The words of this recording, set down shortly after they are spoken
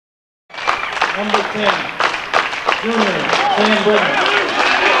number 10, junior, Sam Britton.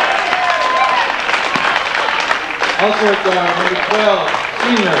 Also at guard, number 12,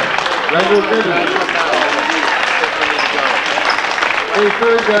 senior, Randall Gibbons. The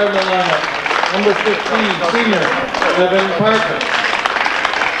third guard in the lineup, number 15, senior, Evan Parker.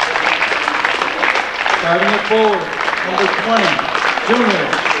 Starting at forward, number 20, junior,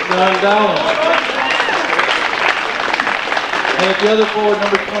 John Dowling. And at the other forward,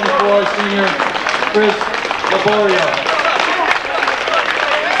 number 24, senior, Chris Laborio.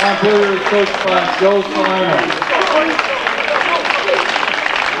 Montpelier is coached by Joe Salerno.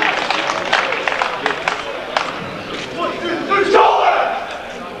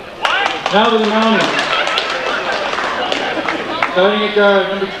 Now to the Mounties. Starting at guard,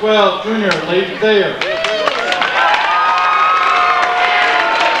 number 12, junior, Leighton Thayer.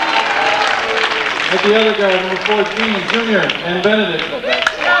 At the other guard, number 14, junior, and Benedict.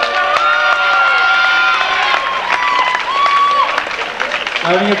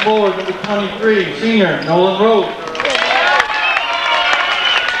 Starting at forward, number 23, senior, Nolan Rhodes.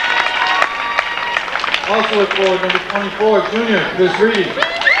 Also at forward, number 24, junior, Chris Reed.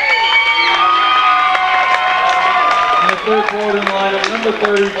 Third forward in the lineup, number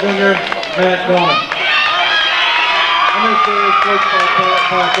 30, junior, Matt Dolan. MSJ is coached by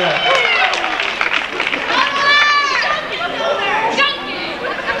Paquette.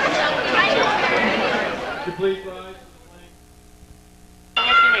 Please rise.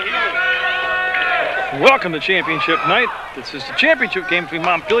 Welcome to championship night. This is the championship game between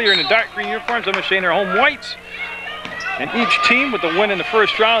Montpelier in the dark green uniforms, MSJ in their home whites. And each team with the win in the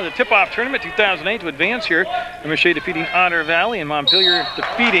first round of the tip-off tournament 2008 to advance here. MSJ defeating Otter Valley and Montpelier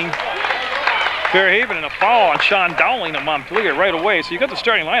defeating Fairhaven, and a foul on Sean Dowling of Montpelier right away. So you got the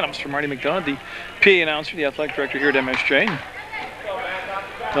starting lineups from Marty McDonough, the PA announcer, the athletic director here at MSJ.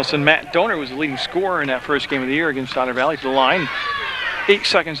 Nelson Matt Donor was the leading scorer in that first game of the year against Otter Valley to the line. 8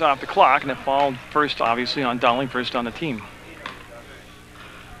 seconds off the clock, and it fouled first, obviously, on Dowling, first on the team.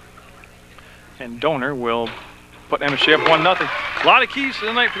 And Donor will put MSJ up 1-0. A lot of keys to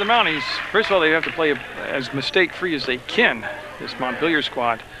the night for the Mounties. First of all, they have to play as mistake-free as they can, this Montpelier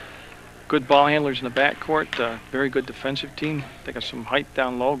squad. Good ball handlers in the backcourt, very good defensive team. They got some height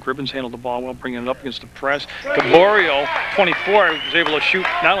down low. Gribbins handled the ball well, bringing it up against the press. Gaborio, 24, was able to shoot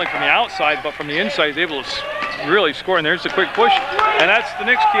not only from the outside, but from the inside. He's able to really score, and there's the quick push. And that's the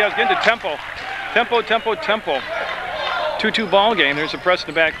next key. I was getting to tempo. Tempo, tempo, tempo. 2-2 ball game. There's a press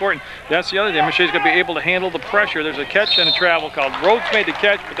in the backcourt, and that's the other thing. MSJ's going to be able to handle the pressure. There's a catch and a travel called. Rhodes made the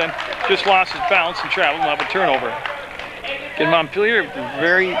catch, but then just lost his balance and traveled and have a turnover. In Montpelier,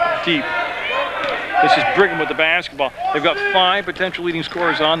 very deep. This is Brigham with the basketball. They've got 5 potential leading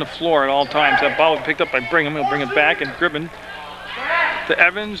scorers on the floor at all times. That ball will be picked up by Brigham. He'll bring it back, and Gribbin to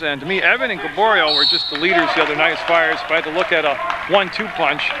Evans. And to me, Evan and Gaborio were just the leaders the other night as far as if I had to look at a 1-2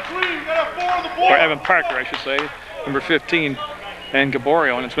 punch. Or Evan Parker, I should say. Number 15, and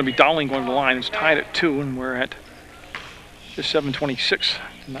Gaborio, and it's going to be Dowling going to the line. It's tied at 2, and we're at just 7:26.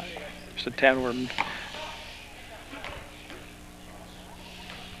 Just a tad over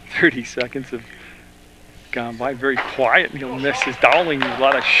 30 seconds have gone by. Very quiet. He'll miss his Dowling. A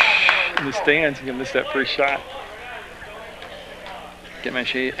lot of shh in the stands. He'll miss that first shot. Get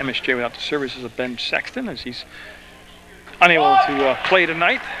MSJ without the services of Ben Sexton as he's unable to play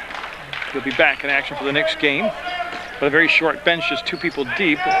tonight. He'll be back in action for the next game. But a very short bench, just 2 people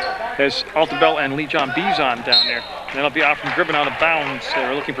deep, as Altabella and Lee John Bizon down there. And that'll be out from Gribbin out of bounds.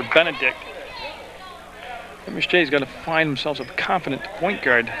 We're looking for Benedict. MSJ's got to find themselves a confident point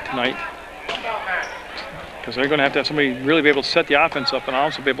guard tonight, because they're going to have somebody really be able to set the offense up and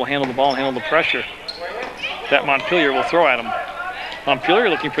also be able to handle the ball and handle the pressure that Montpelier will throw at them. Montpelier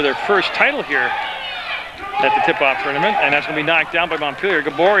looking for their first title here at the tip-off tournament, and that's going to be knocked down by Montpelier.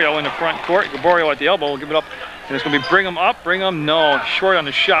 Gaborio in the front court. Gaborio at the elbow will give it up, and it's going to be Brigham up. Brigham, no, short on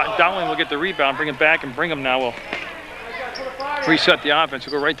the shot. Dowling will get the rebound, bring it back, and Brigham now will reset the offense.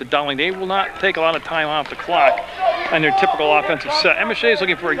 We'll go right to Dowling. They will not take a lot of time off the clock on their typical offensive set. MSJ is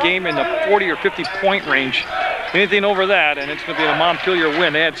looking for a game in the 40 or 50 point range. Anything over that, and it's going to be a Montpelier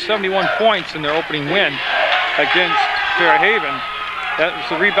win. They had 71 points in their opening win against Fairhaven. That was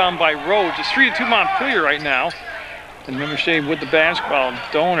the rebound by Rhodes. It's 3-2 Montpelier right now. And MSJ with the basketball.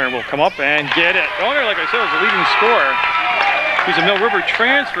 Donor will come up and get it. Donor, like I said, was the leading scorer. He's a Mill River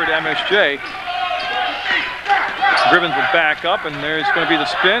transfer to MSJ. Gribbins will back up, and there's going to be the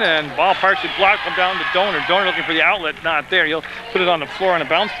spin, and ball partially blocked, come down to Donor. Donor looking for the outlet, not there. He'll put it on the floor on a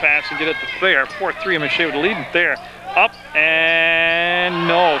bounce pass and get it to Thayer. 4-3, MSJ with the lead, and Thayer up, and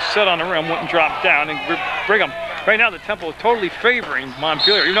no, set on the rim, wouldn't drop down, and Brigham Right now, the tempo is totally favoring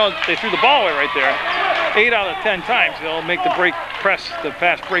Montpelier. Even though they threw the ball away right there, 8 out of 10 times, they'll make the break press, the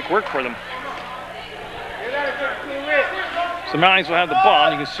fast break work for them. So Mounties will have the ball,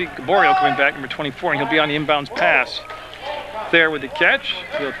 and you can see Gaborio coming back, number 24, and he'll be on the inbounds pass. There with the catch,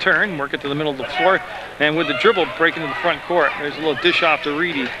 he'll turn, work it to the middle of the floor, and with the dribble, break into the front court. There's a little dish off to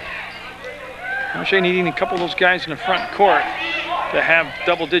Reedy. I'm sure needing a couple of those guys in the front court to have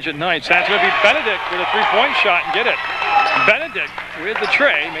double-digit nights. That's going to be Benedict with a three-point shot and get it. Benedict with the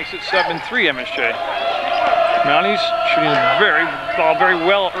tray makes it 7-3 MSJ. Mounties shooting the ball very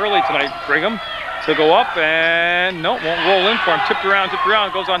well early tonight. Brigham. He'll go up and nope, won't roll in for him. Tipped around,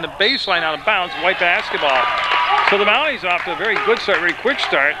 goes on the baseline out of bounds, white basketball. So the Mounties off to a very good start, very quick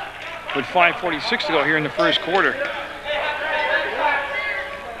start with 5:46 to go here in the first quarter.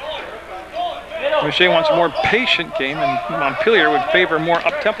 MSJ wants a more patient game, and Montpelier would favor a more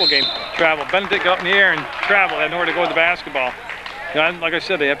up-tempo game. Travel, Benedict up in the air and travel, had nowhere to go with the basketball. You know, like I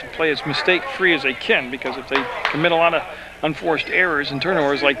said, they have to play as mistake-free as they can, because if they commit a lot of unforced errors and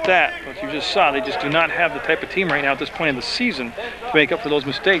turnovers like that, but you just saw, they just do not have the type of team right now at this point in the season to make up for those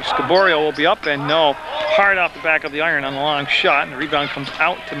mistakes. Gaborio will be up and no, hard off the back of the iron on a long shot, and the rebound comes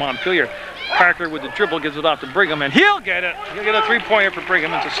out to Montpelier. Parker with the dribble gives it off to Brigham, and he'll get it. He'll get a three-pointer for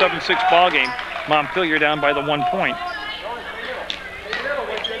Brigham. It's a 7-6 ball game. Montpelier down by the 1 point.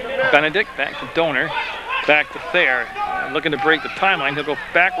 Benedict back to Donor, back to Thayer. Looking to break the timeline. He'll go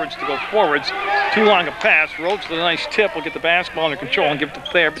backwards to go forwards. Too long a pass. Rhodes with a nice tip will get the basketball under control and give it to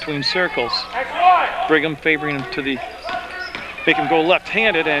Thayer between circles. Brigham favoring him to the, make him go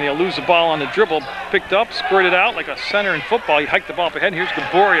left-handed, and he'll lose the ball on the dribble. Picked up, squirted out like a center in football. He hiked the ball up ahead. Here's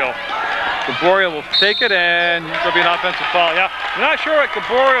Gaborio. Gaborio will take it, and there'll be an offensive foul. Yeah, I'm not sure what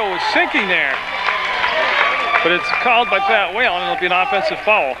Gaborio was thinking there, but it's called by Pat Whalen, and it'll be an offensive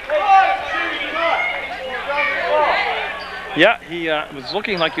foul. Yeah, he was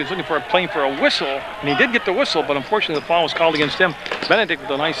looking like he was looking for playing for a whistle, and he did get the whistle, but unfortunately the foul was called against him. Benedict with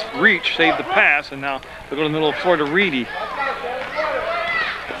a nice reach saved the pass, and now they'll go to the middle of the floor to Reedy.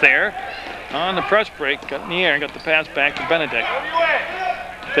 There, on the press break, got in the air and got the pass back to Benedict.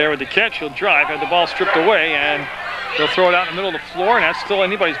 There with the catch, he'll drive, had the ball stripped away, and they'll throw it out in the middle of the floor, and that's still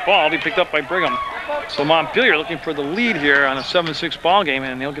anybody's ball. It'll be picked up by Brigham. So Montpelier looking for the lead here on a 7-6 ball game,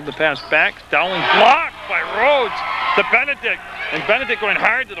 and he'll give the pass back. Dowling blocked by Rhodes to Benedict, and Benedict going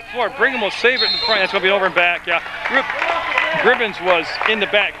hard to the floor. Brigham will save it in the front. That's going to be over and back. Yeah, Gribbins was in the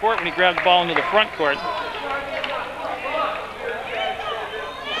back court when he grabbed the ball into the front court.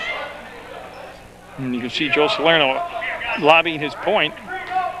 And you can see Joe Salerno lobbying his point.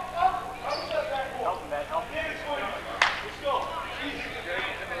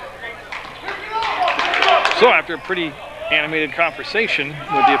 So after a pretty animated conversation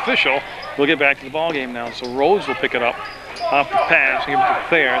with the official, we'll get back to the ball game now. So Rhodes will pick it up off the pass and give it to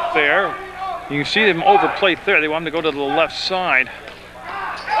Thayer. Thayer, you can see them overplay Thayer. They want him to go to the left side.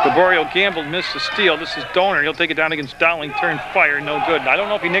 Gaborio gambled, missed the steal. This is Donor. He'll take it down against Dowling, turn fire, no good. I don't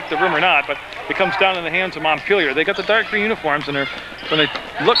know if he nicked the rim or not, but it comes down in the hands of Montpelier. They got the dark green uniforms, and when they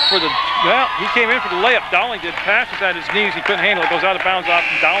look for the, well, he came in for the layup. Dowling did, passes at his knees. He couldn't handle it. Goes out of bounds off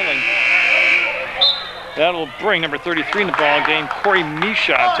Dowling. That'll bring number 33 in the ball game, Corey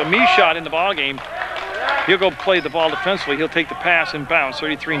Michaud. So Michaud in the ball game. He'll go play the ball defensively. He'll take the pass in bounds.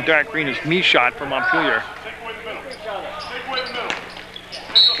 33 in dark green is Michaud for Montpelier.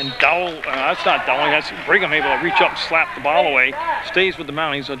 And Dowell, that's not Dowling, that's Brigham able to reach up and slap the ball away. Stays with the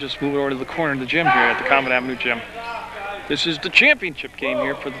Mounties. I'll just move it over to the corner of the gym here at the Common Avenue Gym. This is the championship game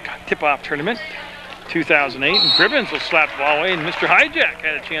here for the tip-off tournament, 2008. And Gribbins will slap the ball away, and Mr. Hijack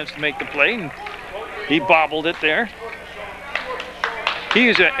had a chance to make the play, and he bobbled it there. He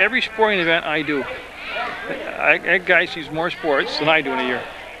is at every sporting event I do. That guy sees more sports than I do in a year.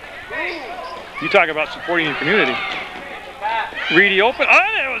 You talk about supporting your community. Reedy open.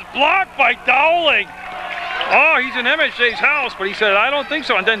 Oh, it was blocked by Dowling. Oh, he's in MSJ's house, but he said, I don't think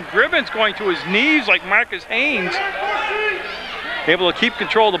so. And then Gribbins going to his knees like Marcus Haynes. Able to keep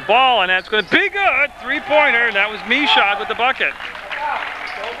control of the ball, and that's going to be good. Three-pointer, and that was Michaud with the bucket.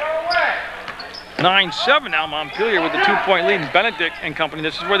 9-7 now, Montpelier with the 2-point lead, and Benedict and company.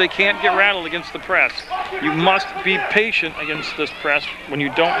 This is where they can't get rattled against the press. You must be patient against this press when you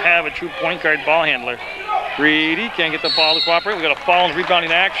don't have a true point guard ball handler. Reedy can't get the ball to cooperate. We've got a foul and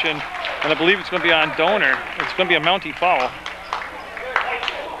rebounding action, and I believe it's going to be on Donor. It's going to be a Mountie foul.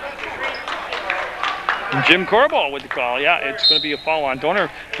 And Jim Corbo with the call. Yeah, it's going to be a foul on Donor.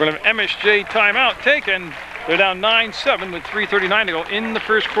 We're going to have MSJ timeout taken. They're down 9-7 with 3:39 to go in the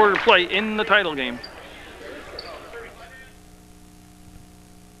first quarter play in the title game.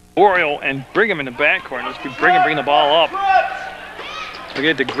 Oriole and Brigham in the backcourt. Let's be Brigham bringing the ball up. We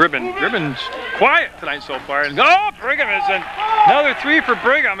get to Gribben. Gribben's quiet tonight so far. And Brigham is in. Another 3 for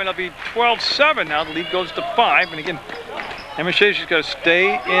Brigham, and it'll be 12-7 now. The lead goes to 5. And again, MSJ's just got to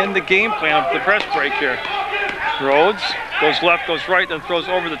stay in the game plan of the press break here. Rhodes goes left, goes right, then throws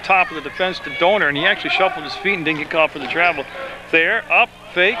over the top of the defense to Donor, and he actually shuffled his feet and didn't get called for the travel. There, up,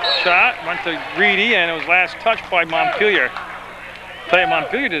 fake, shot, went to Reedy, and it was last touched by Montpelier. Tell you,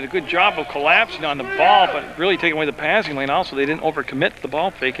 Montpelier did a good job of collapsing on the ball, but really taking away the passing lane. Also, they didn't overcommit to the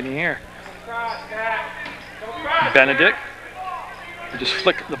ball fake in the air. Benedict will just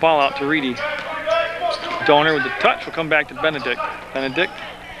flick the ball out to Reedy. Donor with the touch will come back to Benedict. Benedict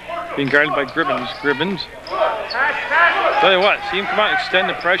being guarded by Gribbins. Gribbins. Tell you what, see him come out and extend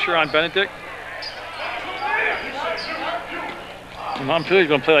the pressure on Benedict. Montpelier's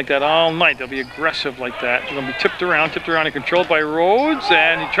going to play like that all night. They'll be aggressive like that. They're going to be tipped around and controlled by Rhodes.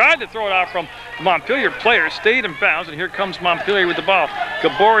 And he tried to throw it out from the Montpelier player, stayed in bounds, and here comes Montpelier with the ball.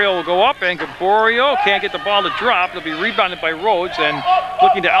 Gaborio will go up, and Gaborio can't get the ball to drop. It'll be rebounded by Rhodes, and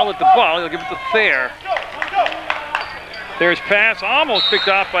looking to outlet the ball, he'll give it to Thayer. There's pass, almost picked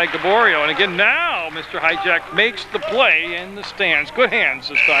off by Gaborio. And again, now Mr. Hijack makes the play in the stands. Good hands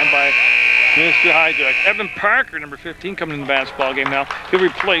this time by Mr. Hijack. Evan Parker, number 15, coming in the basketball game now. He'll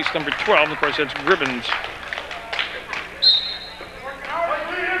replace number 12, and of course that's Gribbins.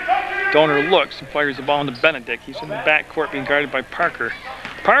 Donor looks and fires the ball into Benedict. He's in the backcourt being guarded by Parker.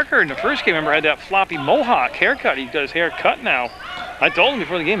 Parker in the first game, remember, had that floppy mohawk haircut. He's got his hair cut now. I told him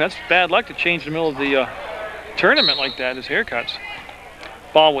before the game, that's bad luck to change in the middle of the tournament like that, his haircuts.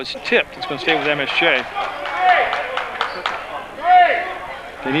 Ball was tipped. It's going to stay with MSJ.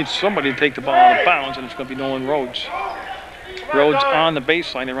 They need somebody to take the ball out of bounds, and it's going to be Nolan Rhodes. Rhodes on the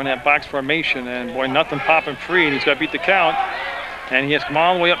baseline. They run that box formation, and boy, nothing popping free, and he's got to beat the count. And he has to come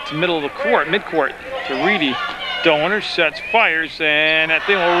all the way up to the middle of the court, midcourt, to Reedy. Donor sets, fires, and that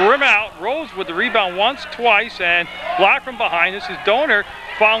thing will rim out. Rhodes with the rebound once, twice, and blocked from behind. This is Donor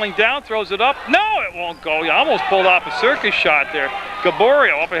falling down, throws it up. No, it won't go. He almost pulled off a circus shot there.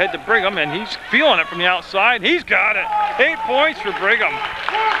 Gaborio up ahead to Brigham, and he's feeling it from the outside. He's got it. 8 points for Brigham.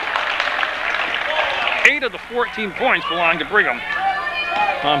 8 of the 14 points belong to Brigham.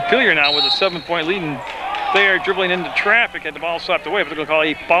 Montpelier now with a 7-point lead, and they're dribbling into traffic, had the ball slapped away, but they're going to call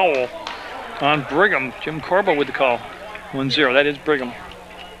a foul on Brigham. Jim Corbo with the call. 1-0. That is Brigham.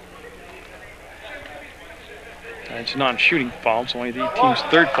 It's a non-shooting foul. It's only the team's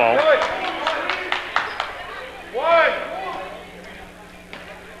third foul.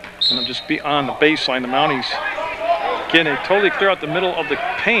 And they'll just be on the baseline. The Mounties, again, they totally clear out the middle of the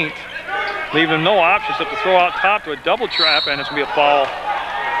paint, leaving them no options except to throw out top to a double trap, and it's going to be a foul.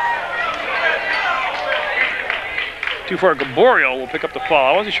 Too far, Gaborio will pick up the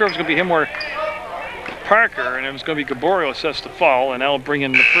foul. I wasn't sure if it was going to be him or Parker, and it was going to be Gaborio assessed the foul, and that'll bring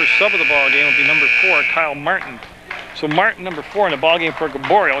in the first sub of the ball game. Will be number 4, Kyle Martin. So Martin, number 4 in the ball game for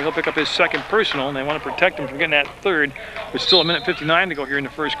Gaborio. He'll pick up his second personal, and they want to protect him from getting that third. There's still 1:59 to go here in the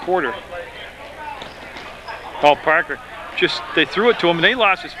first quarter. Paul Parker, they threw it to him, and they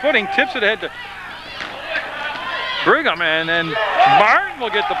lost his footing. Tips it ahead to Brigham, and then Martin will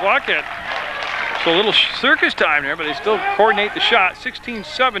get the bucket. So a little circus time there, but they still coordinate the shot.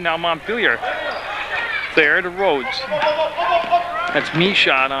 16-7 now, Montpelier. There to Rhodes. That's me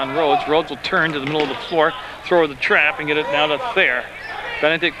shot on Rhodes. Rhodes will turn to the middle of the floor, throw the trap, and get it now to Thayer.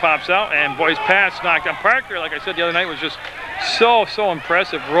 Benedict pops out, and boy's pass knocked on Parker. Like I said the other night, was just so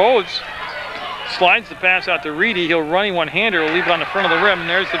impressive. Rhodes slides the pass out to Reedy. He'll run one-hander, will leave it on the front of the rim. And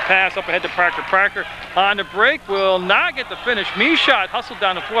there's the pass up ahead to Parker. Parker on the break will not get the finish. Me shot hustled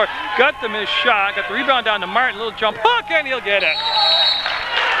down the floor, got the missed shot, got the rebound down to Martin. Little jump hook, and he'll get it.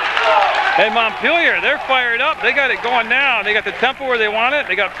 And Montpelier, they're fired up. They got it going now. They got the tempo where they want it.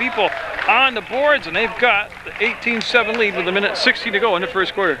 They got people on the boards, and they've got the 18-7 lead with 1:60 to go in the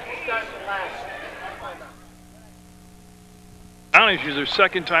first quarter. Mounties use their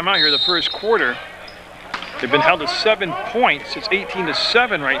second time out here the first quarter. They've been held to 7 points. It's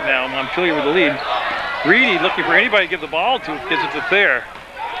 18-7 right now. Montpelier with the lead. Reedy looking for anybody to give the ball to. Gives it to Thayer.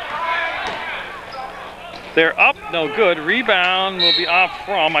 They're up, no good. Rebound will be off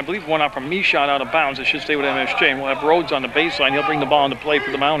from, I believe, one off from me shot out of bounds. It should stay with MSJ. And we'll have Rhodes on the baseline. He'll bring the ball into play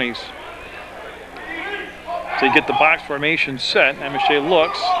for the Mounties. So you get the box formation set. MSJ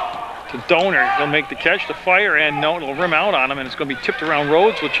looks to Donor. He'll make the catch, the fire, and no, it'll rim out on him, and it's going to be tipped around.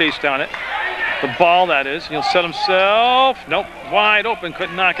 Rhodes will chase down it. The ball, that is. He'll set himself. Nope, wide open,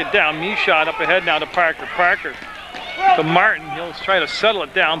 couldn't knock it down. Me shot up ahead now to Parker. Parker to Martin. He'll try to settle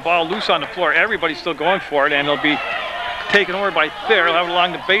it down. Ball loose on the floor. Everybody's still going for it, and it'll be taken over by Thayer. Out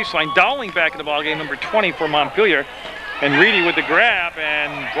along the baseline. Dowling back in the ball game, number 20 for Montpelier. And Reedy with the grab,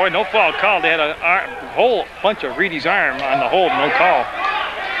 and boy, no foul called. They had a whole bunch of Reedy's arm on the hold, no call.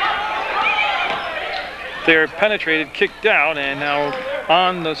 Thayer penetrated, kicked out, and now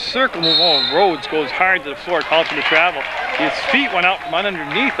on the circle move. Oh, Rhodes goes hard to the floor, called for the travel. His feet went out from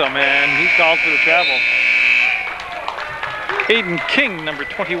underneath him, and he called for the travel. Hayden King, number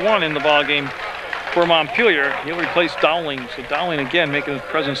 21 in the ball game for Montpelier. He'll replace Dowling. So Dowling again making his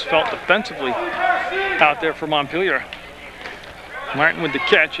presence felt defensively out there for Montpelier. Martin with the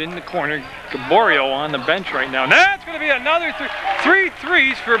catch in the corner. Gaborio on the bench right now. That's going to be another three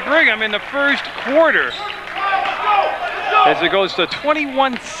threes for Brigham in the first quarter. As it goes to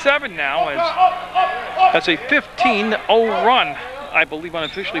 21-7 now. That's a 15-0 run, I believe,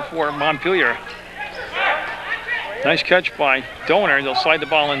 unofficially for Montpelier. Nice catch by Donor. They'll slide the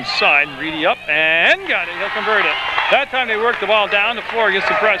ball inside. Reedy up and got it. He'll convert it. That time they work the ball down the floor against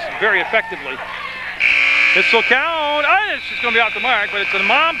the press very effectively. This will count. It's just going to be off the mark, but it's a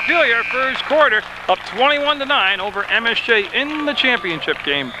Montpelier first quarter up 21-9 over MSJ in the championship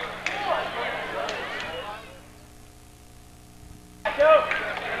game.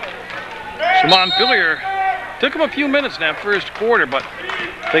 So Montpelier took them a few minutes in that first quarter, but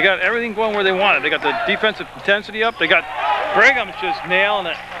they got everything going where they wanted. They got the defensive intensity up. They got Brigham's just nailing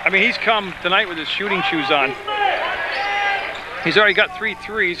it. I mean, he's come tonight with his shooting shoes on. He's already got 3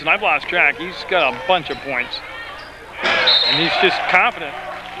 threes, and I've lost track. He's got a bunch of points. And he's just confident.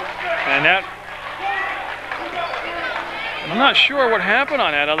 And that, I'm not sure what happened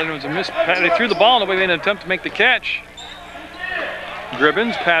on that other than it was a miss. They threw the ball, nobody made an attempt to make the catch.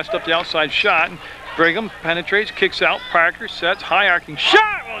 Gribbins passed up the outside shot. Brigham penetrates, kicks out. Parker sets, high arcing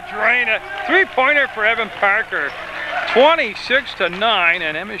shot will drain it. 3-pointer for Evan Parker. 26-9,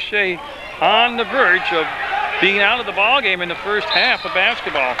 and MSJ on the verge of being out of the ball game in the first half of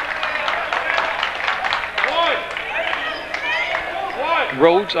basketball.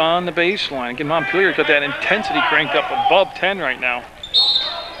 Rhodes on the baseline. Again, Montpelier got that intensity cranked up above 10 right now.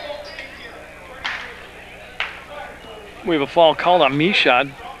 We have a foul called on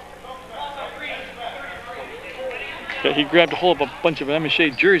Mishad. He grabbed a hold of a bunch of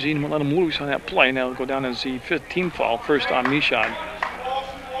MSJ jersey and let him loose on that play. Now it'll go down as the 15th foul, first on Mishad.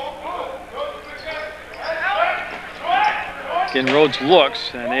 Again, Rhodes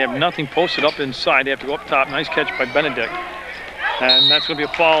looks, and they have nothing posted up inside. They have to go up top. Nice catch by Benedict. And that's going to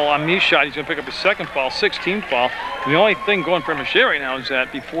be a foul on Mishad. He's going to pick up his second foul, 16th foul. And the only thing going for MSJ right now is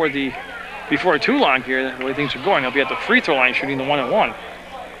that before too long here, the way things are going, they'll be at the free throw line shooting the 1-on-1.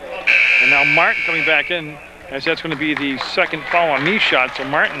 And now Martin coming back in, as that's going to be the second foul on Mishad. So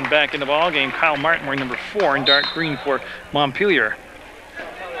Martin back in the ball game. Kyle Martin wearing number 4 in dark green for Montpelier.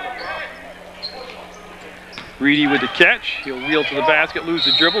 Reedy with the catch. He'll wheel to the basket, lose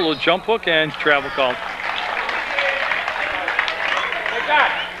the dribble, little jump hook, and travel called.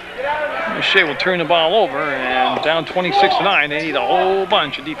 Shea will turn the ball over, and down 26-9. They need a whole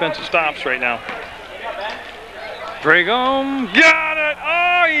bunch of defensive stops right now. Brigham got it.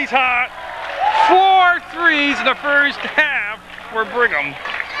 Oh, he's hot. 4 threes in the first half for Brigham.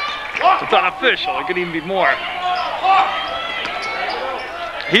 It's unofficial. It could even be more.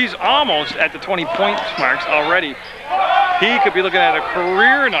 He's almost at the 20-point marks already. He could be looking at a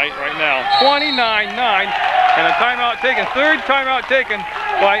career night right now. 29-9, and a timeout taken, third timeout taken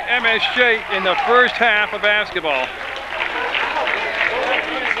by MSJ in the first half of basketball.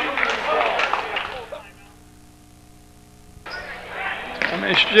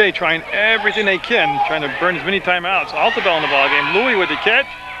 MSJ trying everything they can, trying to burn as many timeouts. Altobel in the ballgame. Louis with the catch.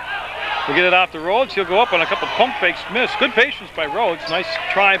 We'll get it off the Rhodes. He'll go up on a couple pump fakes, miss. Good patience by Rhodes. Nice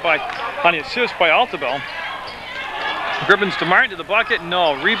try on the assist by Altobel. Gribbins to Martin to the bucket.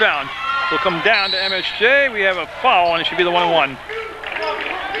 No. Rebound will come down to MSJ. We have a foul, and it should be the 1-on-1.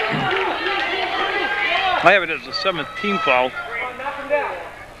 I have it as a 17th foul.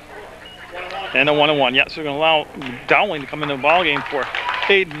 And a 1-on-1. Yeah, so we're going to allow Dowling to come into the ballgame for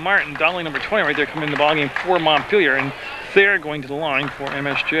Hayden Martin. Dowling, number 20, right there, coming in the ballgame for Montpelier. And they're going to the line for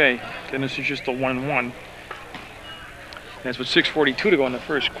MSJ. Then this is just a 1-on-1. That's with 6:42 to go in the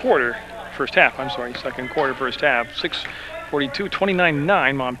first quarter. First half, I'm sorry, second quarter, first half. 6:42,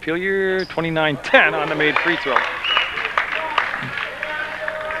 29-9, Montpelier, 29-10 on the made free throw.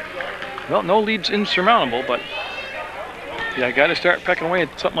 Well, no lead's insurmountable, but yeah, I got to start pecking away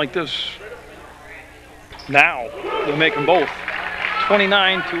at something like this now. They'll make them both.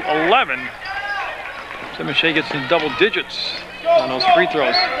 29-11. MSJ gets in double digits on those free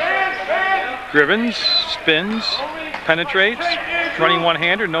throws. Gribbins spins, penetrates, running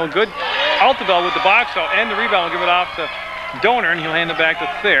one-hander, no good. Altobel with the box out and the rebound will give it off to Donor, and he'll hand it back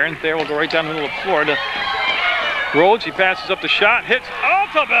to Thayer, and Thayer will go right down the middle of the floor to Rhodes. He passes up the shot, hits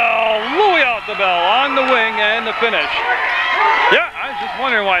Altabel, Louis Altabel on the wing, and the finish. Yeah, I was just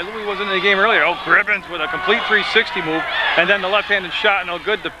wondering why Louis wasn't in the game earlier. Oh, Gribbins with a complete 360 move, and then the left-handed shot, no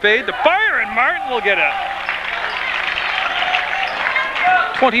good. The fade, the fire, and Martin will get it.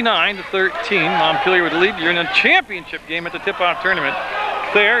 29-13, Montpelier with the lead. You're in a championship game at the tip-off tournament.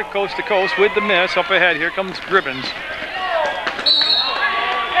 Thayer, coast to coast with the miss. Up ahead, here comes Gribbins.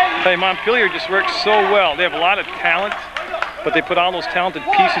 Hey, Montpelier just works so well. They have a lot of talent, but they put all those talented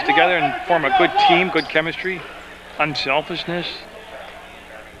pieces together and form a good team, good chemistry, unselfishness.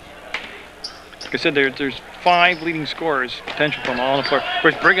 Like I said, there's 5 leading scorers potential from all on the floor. Of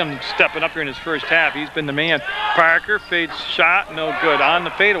course, Brigham stepping up here in his first half. He's been the man. Parker fades shot, no good. On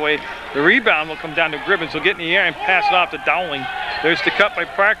the fadeaway, the rebound will come down to Gribbins. He'll get in the air and pass it off to Dowling. There's the cut by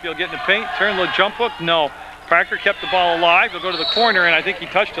Parker. He'll get in the paint, turn the jump hook. No. Parker kept the ball alive. He'll go to the corner, and I think he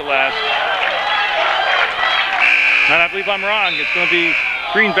touched it last. And I believe I'm wrong. It's going to be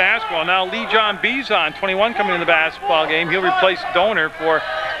Green basketball. Now Lee John Bizon, 21, coming in the basketball game. He'll replace Donor for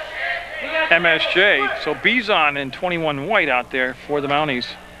MSJ. So Bizon and 21 White out there for the Mounties.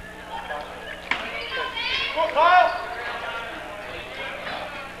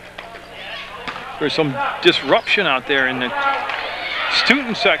 There's some disruption out there in the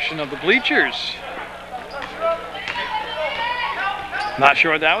student section of the bleachers. Not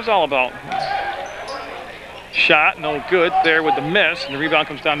sure what that was all about. Shot, no good there with the miss, and the rebound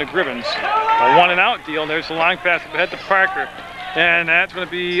comes down to Gribbins. A 1-and-out deal. There's the long pass up ahead to Parker. And that's going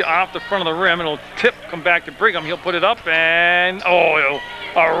to be off the front of the rim. It'll tip, come back to Brigham. He'll put it up, and oh,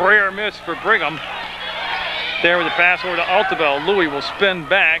 a rare miss for Brigham. There with the pass over to Altabel. Louis will spin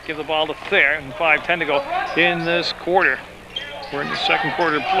back, give the ball to Thayer, and 5:10 to go in this quarter. We're in the second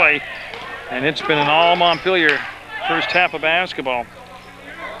quarter play, and it's been an all Montpelier first half of basketball.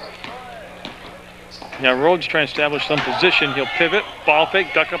 Now Rhodes trying to establish some position. He'll pivot, ball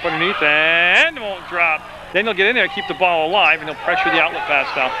fake, duck up underneath, and won't drop. Then he'll get in there, keep the ball alive, and he'll pressure the outlet pass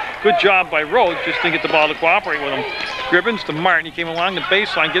down. Good job by Rhodes, just didn't get the ball to cooperate with him. Gribbins to Martin. He came along the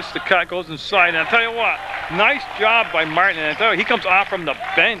baseline, gets the cut, goes inside. And I'll tell you what, nice job by Martin. And I tell you, he comes off from the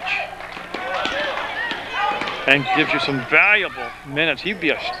bench and gives you some valuable minutes. He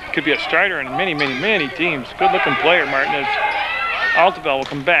could be a starter in many, many, many teams. Good-looking player, Martin is. Altabel will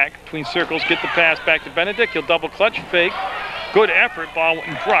come back between circles, get the pass back to Benedict. He'll double clutch, fake. Good effort, ball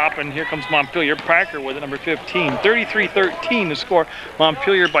wouldn't drop, and here comes Montpelier. Parker with it, number 15. 33-13 to score.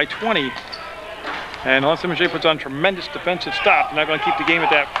 Montpelier by 20. And unless MSJ puts on tremendous defensive stop, they're not going to keep the game at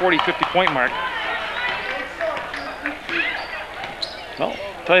that 40-50 point mark. Well,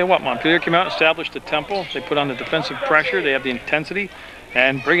 I'll tell you what, Montpelier came out and established the tempo. They put on the defensive pressure. They have the intensity.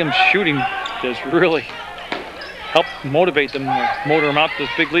 And Brigham's shooting just really helped motivate them, motor them out to this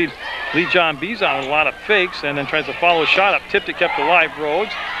big lead. Lee John Bizon with a lot of fakes and then tries to follow a shot up. Tipped it, kept alive.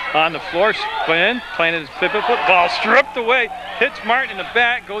 Rhodes on the floor, spin, planted his pivot foot, ball stripped away, hits Martin in the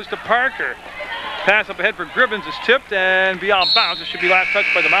back, goes to Parker. Pass up ahead for Gribbins is tipped and be out of bounds. It should be last touch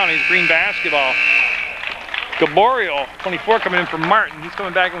by the Mounties. Green basketball. Gaborio, 24, coming in for Martin. He's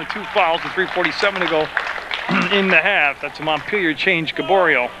coming back in with 2 fouls and 3:47 to go in the half. That's a Montpelier change,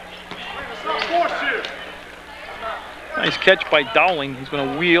 Gaborio. Nice catch by Dowling. He's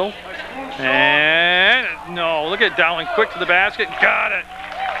going to wheel. And no, look at Dowling, quick to the basket, got it.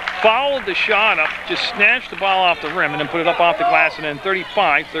 Fouled the shot up, just snatched the ball off the rim and then put it up off the glass, and then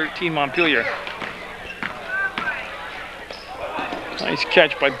 35-13 Montpelier. Nice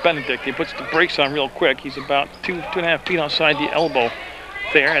catch by Benedict. He puts the brakes on real quick. He's about 2.5 feet outside the elbow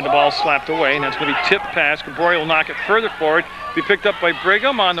there, and the ball slapped away, and that's going to be tipped pass. Gaborio will knock it further forward. Be picked up by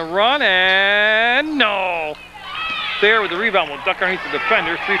Brigham on the run, and no. There with the rebound will duck underneath the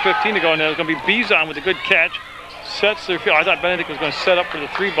defender. 3:15 to go, and there's going to be Bizon with a good catch. Sets their field. I thought Benedict was going to set up for the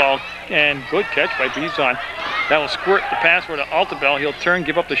 3-ball, and good catch by Bizon. That will squirt the pass over to Altabel. He'll turn,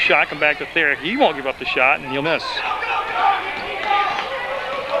 give up the shot, come back to Thayer. He won't give up the shot, and he'll miss.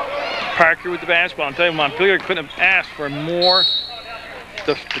 Parker with the basketball. I'll tell you, Montpelier couldn't have asked for more.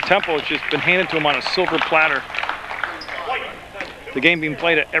 The tempo has just been handed to him on a silver platter. The game being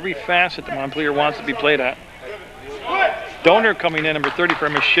played at every facet that Montpelier wants to be played at. Donor coming in, number 30 for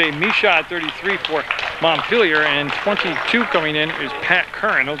MSJ. Misha, 33 for Montpelier, and 22 coming in is Pat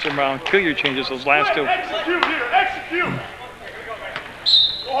Curran. Those are Montpelier changes, those last two. Execute here, execute!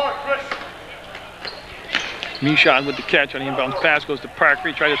 Go hard, Chris. Misha with the catch on the inbounds pass goes to Parker.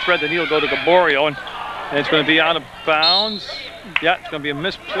 He tried to thread the needle, go to Gaborio, and it's going to be out of bounds. Yeah, it's going to be a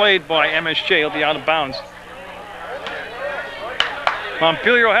misplayed by MSJ. He'll be out of bounds.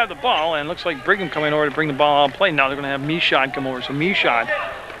 Montpelier will have the ball, and looks like Brigham coming over to bring the ball out of play. Now they're going to have Mishad come over. So Mishad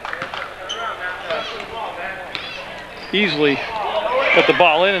easily got the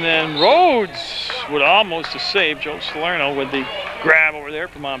ball in, and then Rhodes would almost have saved Joe Salerno with the grab over there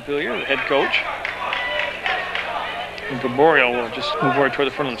from Montpelier, the head coach. And Gaborio will just move over toward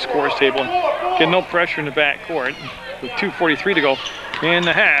the front of the scores table and get no pressure in the back court with 2:43 to go in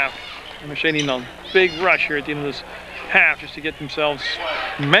the half. MSJ needing a big rush here at the end of this half just to get themselves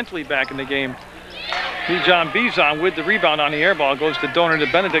mentally back in the game. John Bizon with the rebound on the air ball, goes to Donor to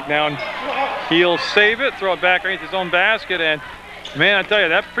Benedict now, and he'll save it, throw it back right into his own basket, and man, I tell you,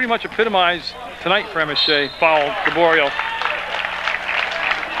 that pretty much epitomized tonight for MSJ. Foul, Gaborio.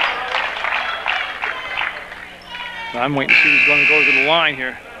 I'm waiting to see who's going to go to the line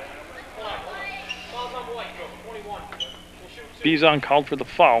here. Bizon called for the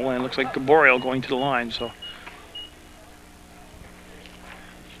foul, and it looks like Gaborio going to the line, so.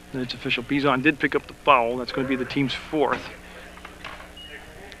 And it's official. Bizon did pick up the foul. That's going to be the team's fourth.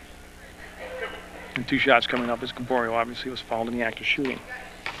 And 2 shots coming up as Gaborio obviously was fouled in the act of shooting.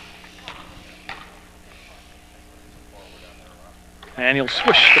 And he'll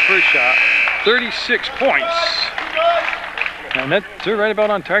swish the first shot. 36 points. And they're right about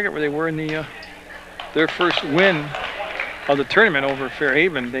on target where they were in the their first win of the tournament over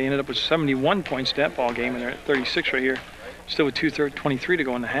Fairhaven. They ended up with 71 points that ball game, and they're at 36 right here. Still with 2:23 to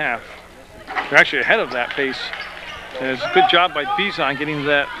go in the half. They're actually ahead of that pace. It's a good job by Bizon getting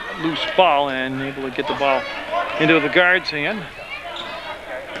that loose ball and able to get the ball into the guard's hand.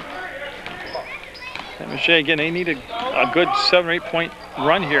 MSJ, again, they need a good 7 or 8 point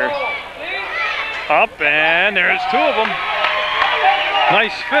run here. Up, and there's 2 of them.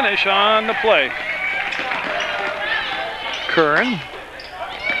 Nice finish on the play. Curran,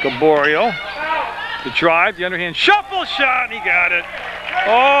 Gaborio, the drive, the underhand shuffle shot, and he got it.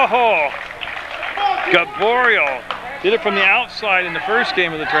 Oh, Gaborio did it from the outside in the first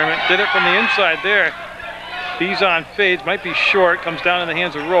game of the tournament, did it from the inside there. Bizon fades, might be short, comes down in the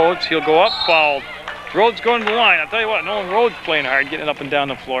hands of Rhodes. He'll go up, fouled. Rhodes going to the line. I'll tell you what, Nolan Rhodes playing hard, getting up and down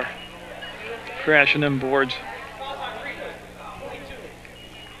the floor. Crashing them boards.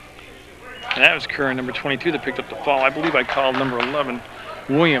 And that was Curran, number 22, that picked up the foul. I believe I called number 11,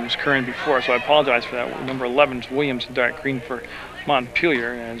 Williams, Curran before, so I apologize for that. Number 11's Williams in dark green for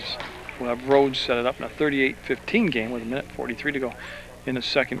Montpelier, as we'll have Rhodes set it up in a 38-15 game with 1:43 to go in the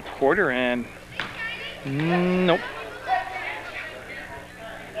second quarter, and nope.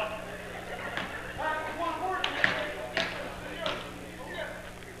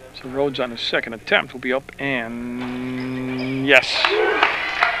 So Rhodes on his second attempt will be up, and yes.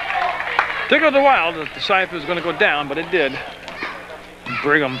 Took it a while to decide if it was going to go down, but it did.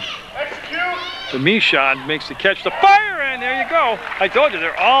 Brigham. The Mishad makes the catch, the fire, and there you go. I told you,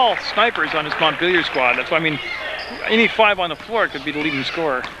 they're all snipers on this Montpelier squad. That's why, I mean, any 5 on the floor could be the leading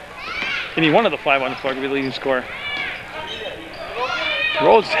scorer. Any one of the 5 on the floor could be the leading scorer.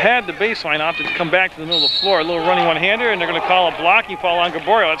 Rhodes had the baseline, opted to come back to the middle of the floor. A little running one-hander, and they're going to call a blocking foul on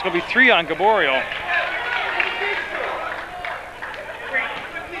Gaborio. That's going to be 3 on Gaborio.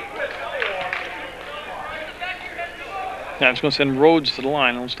 Yeah, I'm just going to send Rhodes to the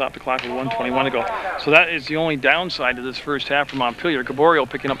line. It'll stop the clock with 1:21 to go. So that is the only downside to this first half for Montpelier. Gaborio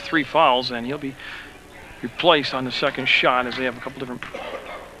picking up 3 fouls, and he'll be replaced on the second shot as they have a couple different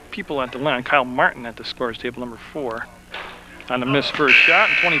people at the line. Kyle Martin at the scores table, number 4. On the missed first shot,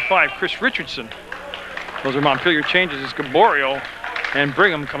 and 25, Chris Richardson. Those are Montpelier changes. It's Gaborio and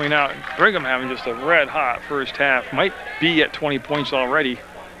Brigham coming out. Brigham having just a red-hot first half. Might be at 20 points already.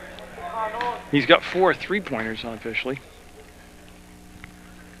 He's got 4 3-pointers unofficially.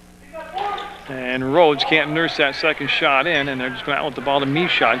 And Rhodes can't nurse that second shot in, and they're just going to outlet the ball to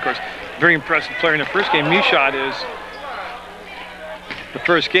Mishad. Of course, very impressive player in the first game. Mishad is the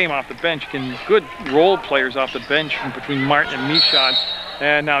first game off the bench, getting good role players off the bench from between Martin and Mishad.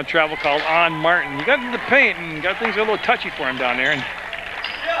 And now travel called on Martin. He got into the paint and got things a little touchy for him down there. And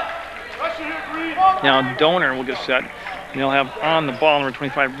now Donor will get set. And they'll have on the ball number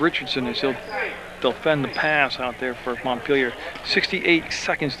 25, Richardson, as he'll defend the pass out there for Montpelier. 68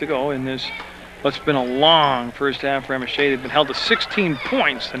 seconds to go in this. What's been a long first half for MSJ. They've been held to 16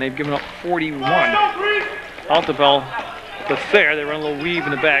 points, and they've given up 41. Altobel with Thayer, they run a little weave in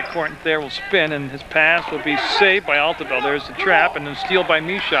the back court, and Thayer will spin, and his pass will be saved by Altobel. There's the trap, and then steal by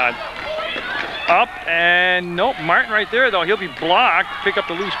Mishad. Up, and nope, Martin right there, though. He'll be blocked, pick up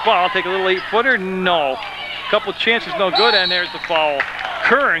the loose ball, take a little 8-footer, no. Couple chances, no good, and there's the foul.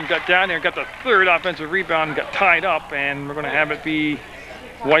 Curran got down there, got the 3rd offensive rebound, and got tied up, and we're going to have it be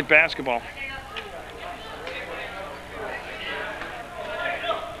white basketball.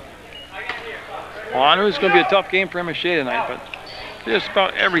 Well, I knew it was going to be a tough game for MSJ tonight, but just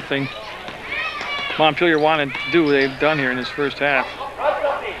about everything Montpelier wanted to do, they've done here in this first half.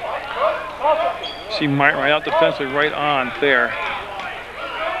 See Martin right out defensively, right on there.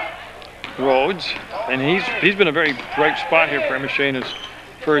 Rhodes, and he's been a very bright spot here for MSJ in his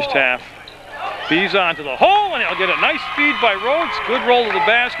first half. Bizon to the hole, and he'll get a nice feed by Rhodes. Good roll to the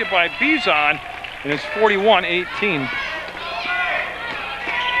basket by Bizon, and it's 41-18.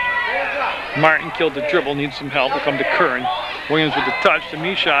 Martin killed the dribble, needs some help. Will come to Curran. Williams with the touch to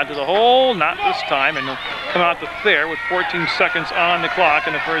Michaud to the hole, not this time, and he'll come out to Thayer with 14 seconds on the clock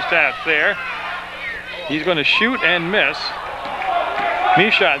in the first half. Thayer, he's going to shoot and miss.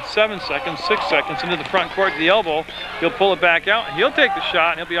 Michaud 7 seconds, 6 seconds into the front court to the elbow. He'll pull it back out, and he'll take the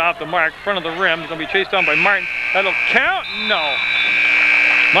shot, and he'll be off the mark, front of the rim. He's going to be chased down by Martin. That'll count? No.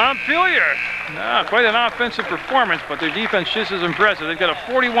 Montpelier, quite an offensive performance, but their defense just as impressive. They've got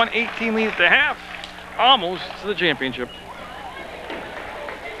a 41-18 lead at the half, almost to the championship.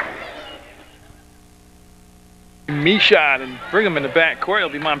 Michaud and Brigham in the backcourt. It'll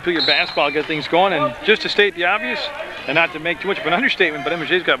be Montpelier basketball, get things going. And just to state the obvious, and not to make too much of an understatement, but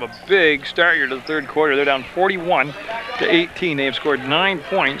MSJ's got a big start here to the third quarter. They're down 41-18. They have scored 9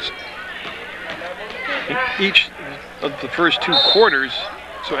 points in each of the first 2 quarters.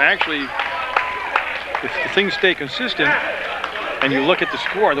 So actually, if the things stay consistent, and you look at the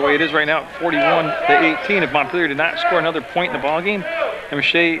score the way it is right now, 41-18, if Montpelier did not score another point in the ball game,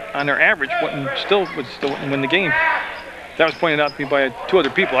 MSJ on their average would still win the game. That was pointed out to me by 2 other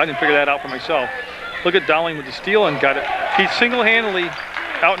people. I didn't figure that out for myself. Look at Dowling with the steal and got it. He single-handedly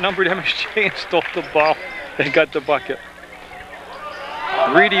outnumbered MSJ and stole the ball and got the bucket.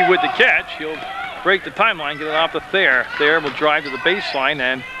 Reedy with the catch. He'll break the timeline, get it off to Thayer. Thayer will drive to the baseline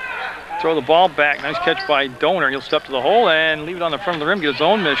and throw the ball back. Nice catch by Donor. He'll step to the hole and leave it on the front of the rim. Get his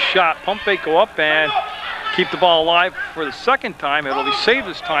own missed shot. Pump fake, go up and keep the ball alive for the second time. It'll be saved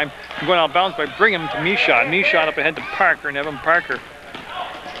this time. Going out of bounds by Brigham to Michaud. Michaud up ahead to Parker, and Evan Parker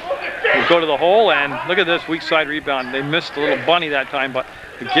will go to the hole, and look at this weak side rebound. They missed a little bunny that time, but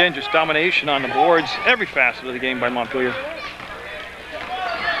again, just domination on the boards, every facet of the game by Montpelier.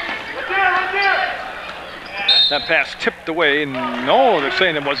 That pass tipped away, and no, they're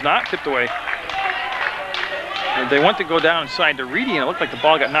saying it was not tipped away. They went to go down inside to Reedy, and it looked like the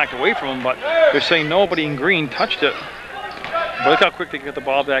ball got knocked away from him, but they're saying nobody in green touched it. But look how quick they can get the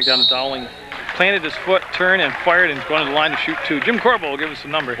ball back down to Dowling. Planted his foot, turned, and fired, and going to the line to shoot 2. Jim Corbell will give us a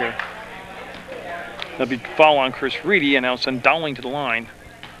number here. That'll be foul on Chris Reedy, and now send Dowling to the line.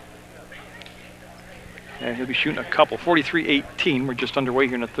 And he'll be shooting a couple. 43-18. We're just underway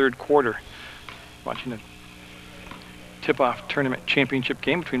here in the third quarter. Watching the tip-off tournament championship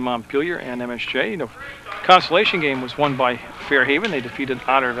game between Montpelier and MSJ. The consolation game was won by Fairhaven. They defeated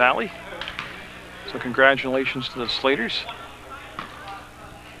Otter Valley. So congratulations to the Slaters.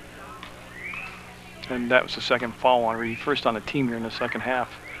 And that was the second foul on Reedy. First on the team here in the second half.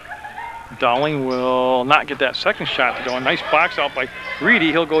 Dowling will not get that second shot to go. A nice box out by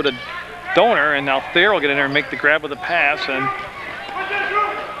Reedy. He'll go to Donor, and now Thayer will get in there and make the grab with the pass, and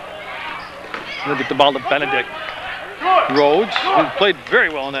he'll get the ball to Benedict. Rhodes, who played very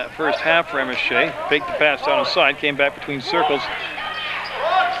well in that first half for MSJ, faked the pass down the side, came back between circles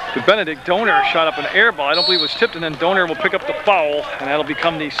to Benedict. Donor shot up an air ball. I don't believe it was tipped, and then Donor will pick up the foul, and that'll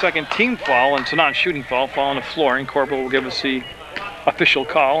become the second team foul, and it's a non-shooting foul on the floor, and Corporal will give us the official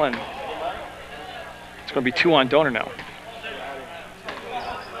call, and it's going to be 2 on Donor now.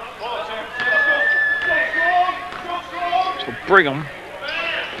 So Brigham,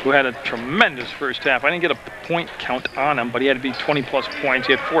 who had a tremendous first half. I didn't get a point count on him, but he had to be 20-plus points.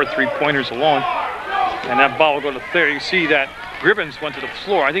 He had 4 3-pointers alone. And that ball will go to Thayer. You see that Gribbons went to the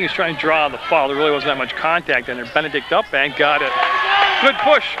floor. I think he's trying to draw the foul. There really wasn't that much contact in there. Benedict up and got it. Good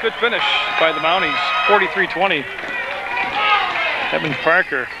push, good finish by the Mounties. 43-20. Evan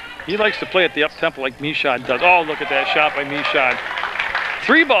Parker, he likes to play at the up-tempo like Michaud does. Oh, look at that shot by Michaud.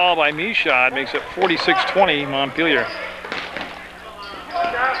 3-ball by Michaud makes it 46-20 Montpelier.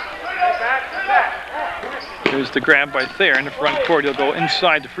 There's the grab by Thayer in the front court. He'll go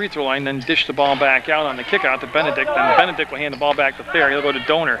inside the free throw line, then dish the ball back out on the kick out to Benedict. Then Benedict will hand the ball back to Thayer. He'll go to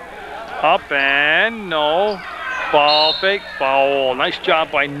Donor. Up and no. Ball fake, foul. Nice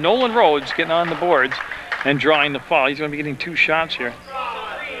job by Nolan Rhodes getting on the boards and drawing the foul. He's going to be getting 2 shots here.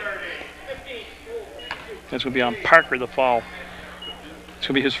 That's going to be on Parker, the foul. It's going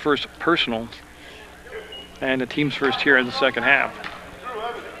to be his first personal and the team's first here in the second half.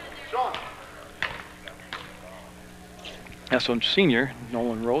 So senior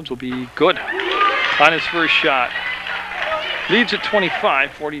Nolan Rhodes will be good on his first shot. Leads at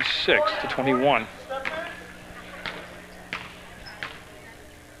 25, 46-21.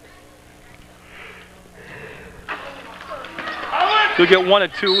 He'll get 1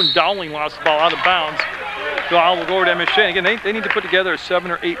 of 2, and Dowling lost the ball out of bounds. Ball will go over to MSJ. Again, they need to put together a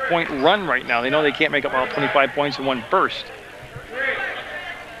 7 or 8 point run right now. They know they can't make up all 25 points in one burst.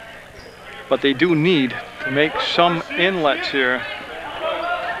 But they do need to make some inlets here.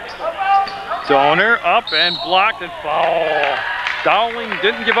 Donor up and blocked and foul. Dowling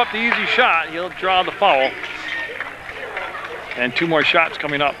didn't give up the easy shot. He'll draw the foul. And 2 more shots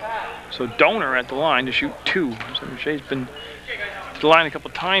coming up. So Donor at the line to shoot 2. So MSJ's been to the line a couple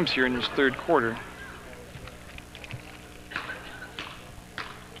times here in this third quarter.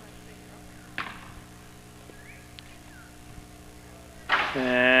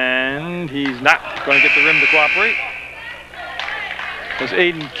 And he's not going to get the rim to cooperate. There's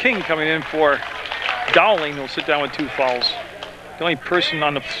Aiden King coming in for Dowling. He'll sit down with 2 fouls. The only person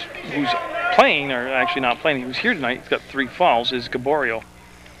on the who's playing, or actually not playing, who's here tonight, he's got 3 fouls, is Gaborio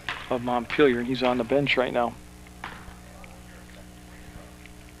of Montpelier, and he's on the bench right now.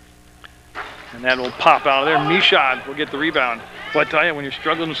 And that will pop out of there. Mishad will get the rebound. But I tell you, when you're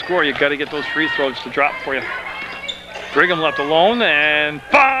struggling to score, you got to get those free throws to drop for you. Brigham left alone, and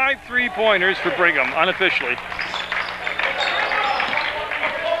 5 3-pointers for Brigham, unofficially.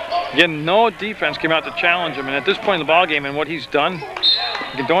 Again, no defense came out to challenge him, and at this point in the ballgame and what he's done,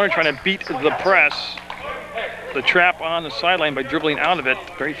 Donor trying to beat the press, the trap on the sideline by dribbling out of it.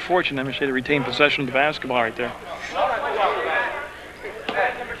 Very fortunate MSJ to retain possession of the basketball right there.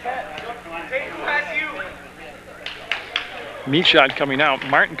 Mishad coming out,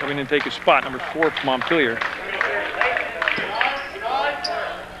 Martin coming in to take his spot, number 4 for Montpelier.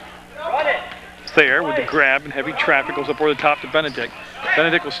 Thayer with the grab and heavy traffic goes up over the top to Benedict.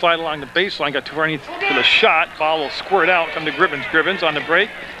 Benedict will slide along the baseline, got too far underneath for the shot. Ball will squirt out, come to Gribbins. Gribbins on the break,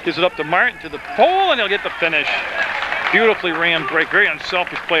 gives it up to Martin to the pole, and he'll get the finish. Beautifully ran break, very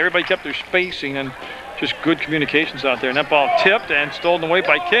unselfish play. Everybody kept their spacing and just good communications out there. And that ball tipped and stolen away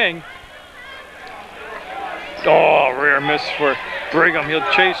by King. Oh, rare miss for Brigham. He'll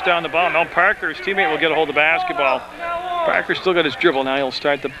chase down the ball. Now Parker, his teammate, will get a hold of the basketball. Parker still got his dribble. Now he'll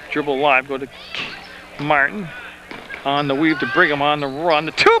start the dribble live. Go to Martin. On the weave to Brigham on the run.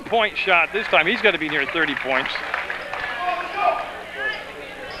 The 2-point shot this time. He's got to be near 30 points.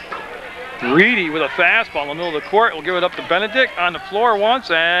 Reedy with a fastball in the middle of the court. Will give it up to Benedict on the floor once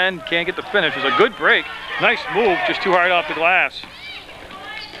and can't get the finish. It was a good break. Nice move, just too hard off the glass.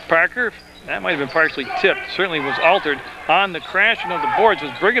 Parker, that might have been partially tipped. Certainly was altered on the crashing of the boards. It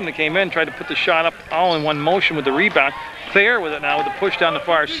was Brigham that came in, tried to put the shot up all in one motion with the rebound. Thayer with it now with the push down the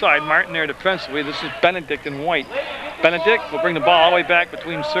far side. Martin there defensively. This is Benedict in white. Benedict will bring the ball all the way back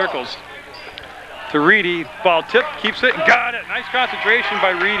between circles. To Reedy, ball tipped, keeps it, and got it. Nice concentration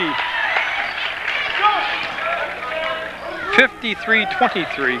by Reedy.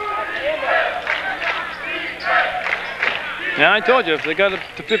 53-23. Now I told you, if they got up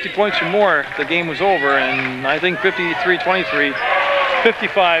to 50 points or more, the game was over, and I think 53-23,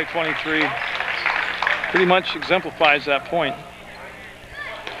 55-23 pretty much exemplifies that point.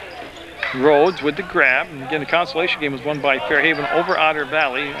 Rhodes with the grab, and again the consolation game was won by Fairhaven over Otter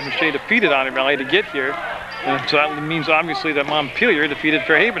Valley. MSJ defeated Otter Valley to get here, and so that means obviously that Montpelier defeated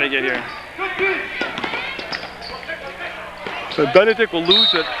Fairhaven to get here. So Benedict will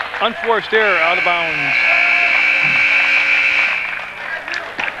lose it, unforced error, out of bounds.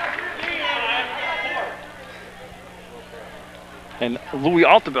 And Louis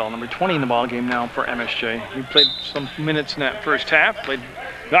Altabel, number 20 in the ball game now for MSJ. He played some minutes in that first half. Played,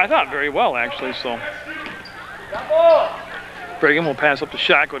 I thought, very well actually. So Brigham will pass up the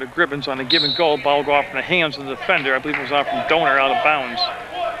shot, go to Gribbins on a give and go. Ball will go off in the hands of the defender. I believe it was off from Donor, out of bounds.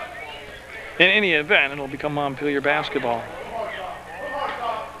 In any event, it'll become Montpelier basketball.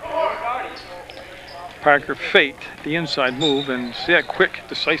 Parker faked the inside move, and see that quick,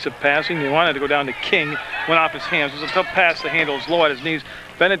 decisive passing. He wanted to go down to King, went off his hands. It was a tough pass to handle. It was low at his knees.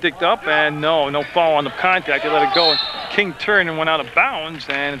 Benedict up, and no foul on the contact. They let it go, and King turned and went out of bounds,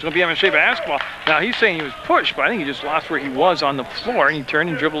 and it's going to be MSJ basketball. Now, he's saying he was pushed, but I think he just lost where he was on the floor, and he turned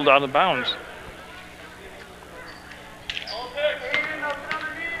and dribbled out of bounds.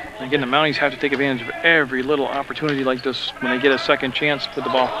 Again, the Mounties have to take advantage of every little opportunity like this when they get a second chance to put the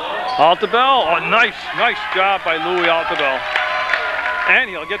ball. Altabel, oh, nice job by Louis Altabel. And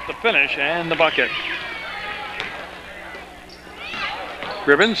he'll get the finish and the bucket.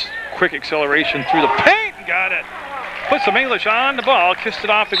 Gribbins, quick acceleration through the paint, got it. Put some English on the ball, kissed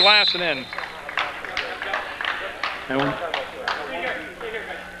it off the glass and in.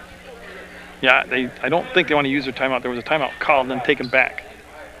 Yeah, I don't think they want to use their timeout. There was a timeout called and then taken back.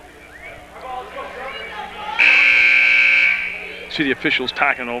 See the officials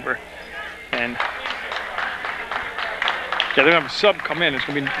talking over, and Yeah, they're going to have a sub come in. It's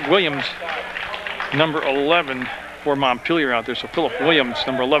going to be Williams, number 11 for Montpelier out there. So Philip Williams,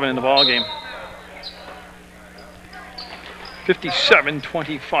 number 11 in the ball game.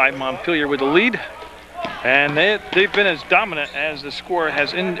 57-25 Montpelier with the lead. And they've been as dominant as the score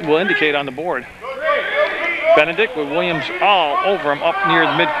will indicate on the board. Benedict with Williams all over him up near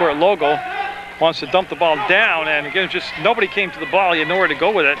the midcourt logo. Wants to dump the ball down, and again, just nobody came to the ball. He had nowhere to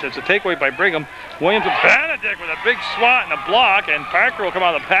go with it. There's a takeaway by Brigham. Williams with Benedict with a big swat and a block, and Parker will come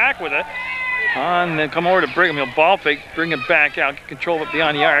out of the pack with it. And then come over to Brigham. He'll ball fake, bring it back out, control it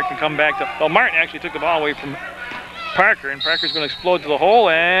beyond the arc, and come back to. Well, Martin actually took the ball away from Parker, and Parker's going to explode to the hole,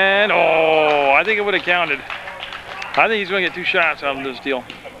 and oh, I think it would have counted. I think he's going to get 2 shots out of this deal.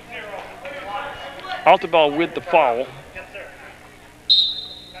 Altobel with the foul.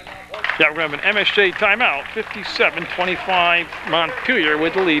 Yeah, we're going to have an MSJ timeout. 57-25 Montpelier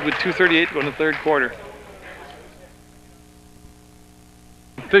with the lead with 2:38 to go in the third quarter.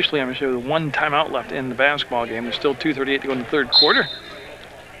 Officially, MSJ with 1 timeout left in the basketball game. There's still 2:38 to go in the third quarter.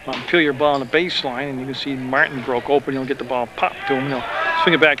 Montpelier ball on the baseline, and you can see Martin broke open. He'll get the ball popped to him. He'll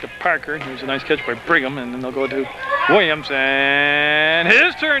swing it back to Parker. Here's a nice catch by Brigham, and then they'll go to Williams, and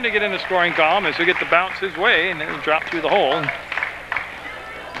his turn to get in the scoring column as he'll get the bounce his way, and then he'll drop through the hole.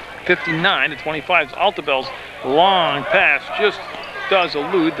 59-25. Altobel's long pass just does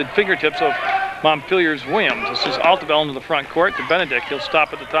elude the fingertips of Montpelier's Williams. This is Altobel into the front court to Benedict. He'll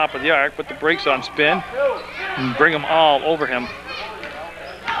stop at the top of the arc, put the brakes on spin, and bring him all over him.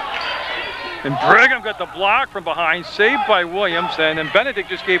 And Brigham got the block from behind, saved by Williams, and then Benedict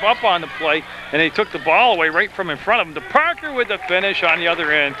just gave up on the play, and they took the ball away right from in front of him. To Parker with the finish on the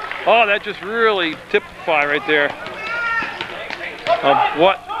other end. Oh, that just really typified right there of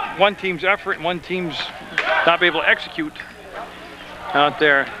what one team's effort and one team's not be able to execute out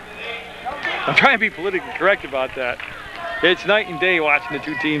there. I'm trying to be politically correct about that. It's night and day watching the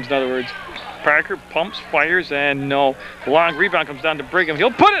two teams, in other words. Parker pumps, fires, and no. The long rebound comes down to Brigham. He'll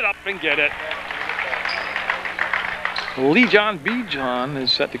put it up and get it. Lee John Bijan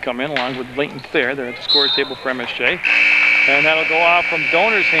is set to come in along with Leighton Thayer. They're at the scores table for MSJ. And that'll go off from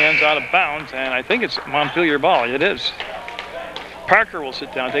Donor's hands out of bounds, and I think it's Montpelier ball. It is. Parker will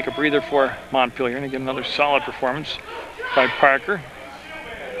sit down, take a breather for Montpelier, and again another solid performance by Parker.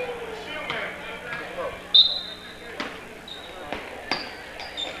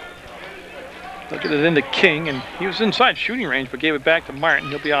 Look at it into King, and he was inside shooting range, but gave it back to Martin.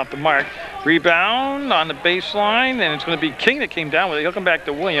 He'll be off the mark. Rebound on the baseline, and it's going to be King that came down with it. He'll come back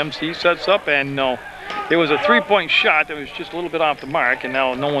to Williams. He sets up, and no. It was a three-point shot that was just a little bit off the mark, and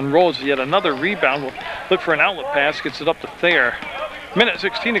now no one rolls. Yet another rebound. We'll look for an outlet pass, gets it up to Thayer. Minute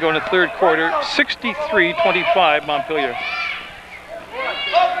 16 to go in the third quarter. 63-25 Montpelier.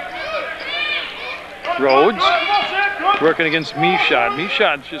 Rhodes working against Meshad.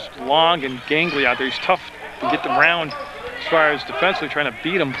 Meshad's just long and gangly out there. He's tough to get around as far as defensively trying to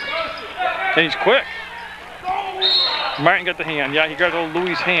beat him. And he's quick. Martin got the hand. Yeah, he got old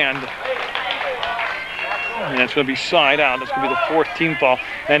Louis' hand. And it's going to be side out. That's going to be the fourth team foul.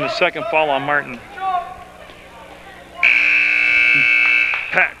 And the second foul on Martin.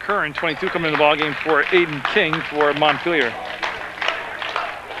 Pat Curran, 22, coming in the ballgame for Aiden King for Montpelier.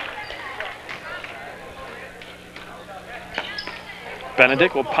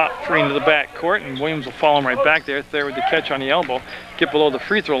 Benedict will pop free into the back court, and Williams will follow him right back there. Thayer with the catch on the elbow. Get below the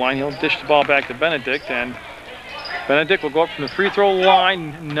free throw line. He'll dish the ball back to Benedict, and Benedict will go up from the free throw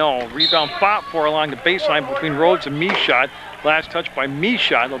line. No. Rebound fought for along the baseline between Rhodes and Meshad. Last touch by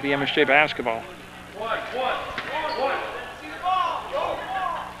Meshad. It'll be MSJ basketball.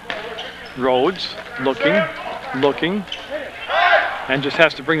 Rhodes looking, and just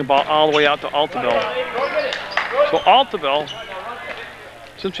has to bring the ball all the way out to Altobel. So Altobel,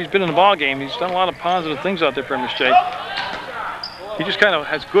 since he's been in the ball game, he's done a lot of positive things out there for MSJ. He just kind of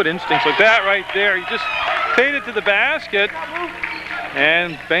has good instincts like that right there. He just paid it to the basket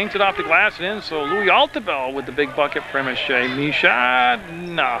and bangs it off the glass and in. So Louis Altobel with the big bucket for MSJ. Meshad,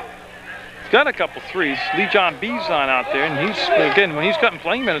 no. He's got a couple threes. Lee John Bijan out there, and he's, again, when he's gotten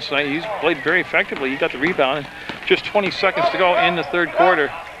playing minutes tonight, he's played very effectively. He got the rebound, and just 20 seconds to go in the third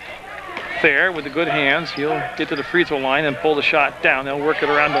quarter. Thayer with the good hands. He'll get to the free throw line and pull the shot down. They'll work it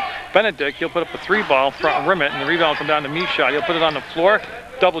around to Benedict. He'll put up a three ball, front rim it, and the rebound will come down to Meshad. He'll put it on the floor,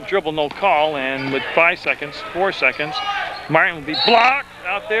 double dribble, no call, and with 4 seconds, Martin will be blocked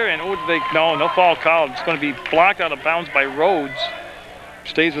out there, and no foul call. It's going to be blocked out of bounds by Rhodes.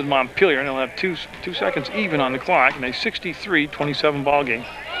 Stays with Montpelier, and they'll have 2 seconds even on the clock in a 63-27 ball game.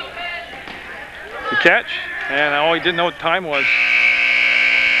 The catch, and he didn't know what time was.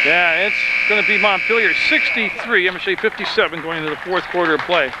 Yeah, it's It's going to be Montpelier 63, MSJ 57 going into the fourth quarter of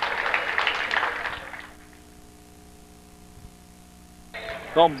play.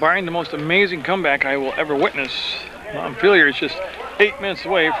 Well, barring the most amazing comeback I will ever witness, Montpelier is just 8 minutes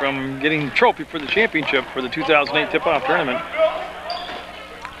away from getting the trophy for the championship for the 2008 tip-off tournament.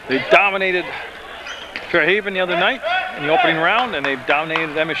 They dominated Fairhaven the other night in the opening round, and they've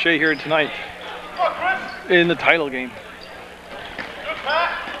dominated MSJ here tonight in the title game.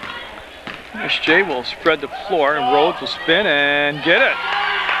 MSJ will spread the floor, and Rhodes will spin and get it.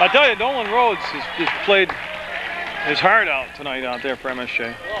 I tell you, Nolan Rhodes has just played his heart out tonight out there for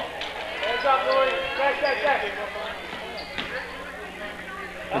MSJ.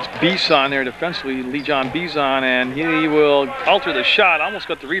 It's Bison there defensively, Lee John Bison, and he will alter the shot. Almost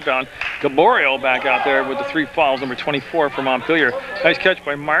got the rebound. Gaborio back out there with the 3 fouls, number 24 for Montpelier. Nice catch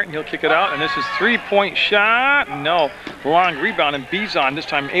by Martin. He'll kick it out, and this is 3-point shot. No, long rebound, and Bison this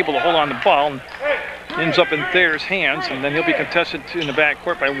time able to hold on the ball and ends up in Thayer's hands, and then he'll be contested in the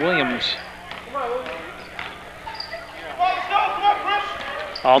backcourt by Williams.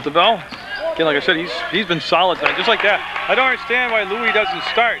 Altavell. Again, like I said, he's been solid tonight, just like that. I don't understand why Louis doesn't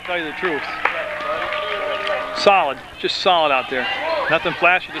start, to tell you the truth. Solid, just solid out there. Nothing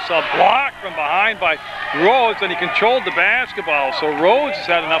flashy, just saw a block from behind by Rhodes, and he controlled the basketball. So Rhodes has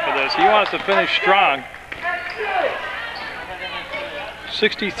had enough of this. He wants to finish strong.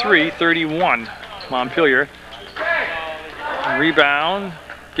 63-31, Montpelier. Rebound,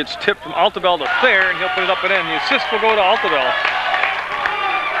 gets tipped from Altavell to Thayer, and he'll put it up and in. The assist will go to Altavell.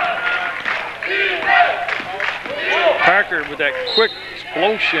 Parker with that quick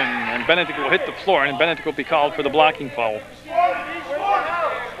explosion, and Benedict will hit the floor, and Benedict will be called for the blocking foul.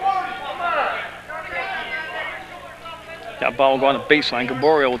 That ball will go on the baseline.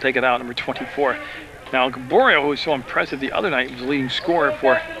 Gaborio will take it out, number 24. Now Gaborio, who was so impressive the other night, was the leading scorer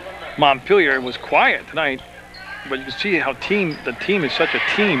for Montpelier, was quiet tonight, but you can see how the team is such a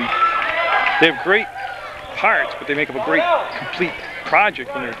team. They have great parts, but they make up a great complete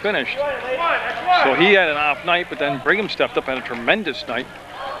project when they're finished. So he had an off night, but then Brigham stepped up and had a tremendous night.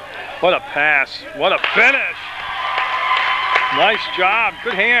 What a pass, what a finish. Nice job,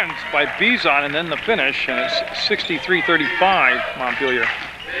 good hands by Bison, and then the finish, and it's 63-35 Montpelier.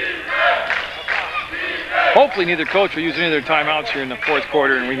 Hopefully neither coach will use any of their timeouts here in the fourth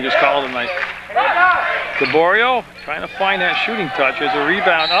quarter, and we can just call it a night. Gaborio trying to find that shooting touch. There's a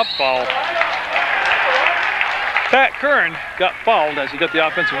rebound up foul. Pat Kern got fouled as he got the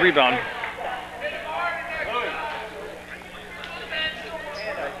offensive rebound.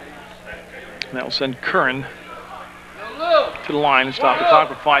 And that will send Kern to the line and stop the clock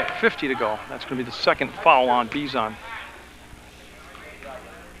with 5:50 to go. That's going to be the second foul on Bison.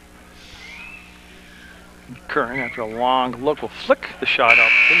 Kern, after a long look, will flick the shot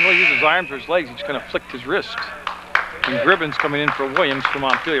up. Didn't really use his arms or his legs, he just kind of flicked his wrist. And Gribbins coming in for Williams from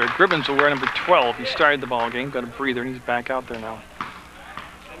Montpelier. Gribbins will wear number 12. He started the ball game, got a breather, and he's back out there now.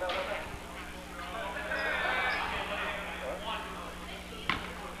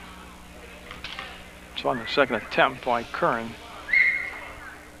 So on the second attempt by Kern.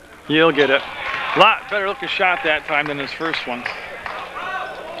 He'll get it. A lot better looking shot that time than his first one.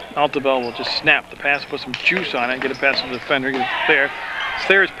 Altavell will just snap the pass, put some juice on it, get it past the defender, get it there.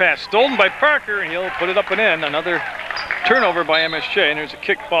 Thayer's pass stolen by Parker, and he'll put it up and in. Another turnover by MSJ, and there's a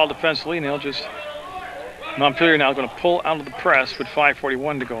kick ball defensively, and he'll just... Montpelier now going to pull out of the press with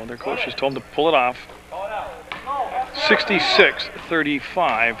 5:41 to go. Their coach just told them to pull it off.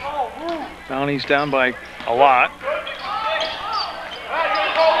 66-35. Mounties down by a lot.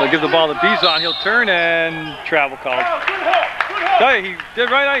 They'll give the ball to Bison. He'll turn and travel called. Tell you, he did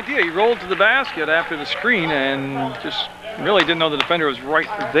the right idea. He rolled to the basket after the screen and just really didn't know the defender was right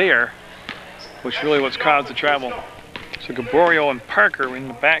there, which really what's caused the travel. So Gaborio and Parker were in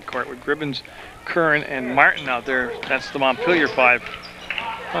the backcourt with Gribbins, Kern, and Martin out there. That's the Montpelier 5.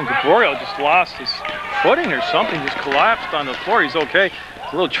 Well, Gaborio just lost his footing or something, just collapsed on the floor. He's okay.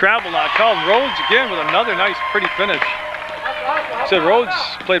 A little travel not called. Rhodes again with another nice, pretty finish. Said Rhodes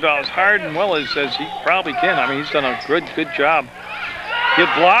played about as hard and well as he probably can. I mean, he's done a good job.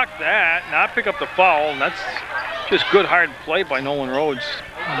 He'll block that, not pick up the foul, and that's just good hard play by Nolan Rhodes.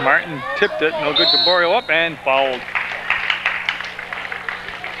 Martin tipped it, no good. Gaborio up and fouled.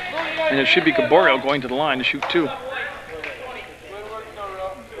 And it should be Gaborio going to the line to shoot 2.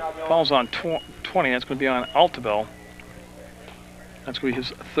 Foul's on 20, that's going to be on Altavell. That's going to be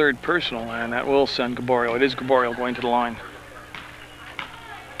his third personal, and that will send Gaborio. It is Gaborio going to the line.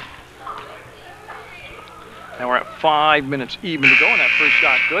 Now we're at 5 minutes even to go, and that first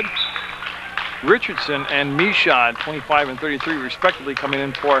shot good. Richardson and Michaud, 25 and 33 respectively, coming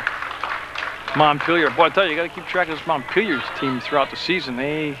in for Montpelier. Boy, I tell you, you got to keep track of this Montpelier's team throughout the season.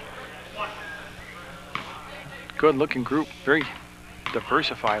 They good-looking group, very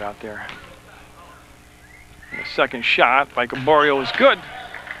diversified out there. And the second shot by Gaborio is good,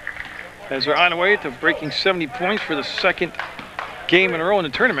 as they're on the way to breaking 70 points for the second game in a row in the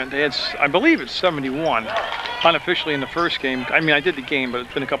tournament. They had, I believe it's 71, unofficially in the first game. I mean, I did the game, but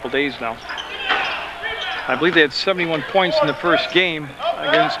it's been a couple days now. I believe they had 71 points in the first game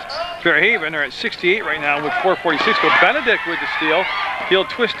against Fairhaven. They're at 68 right now with 4:46 go. Benedict with the steal. He'll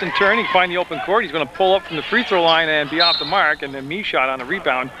twist and turn. He can find the open court. He's going to pull up from the free throw line and be off the mark. And then shot on the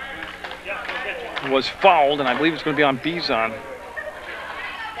rebound was fouled, and I believe it's going to be on Bizon.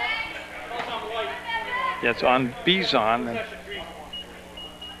 Yeah, it's on Bizon. And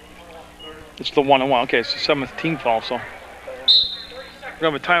it's the 1-on-1. Okay, it's the 7th team foul. So we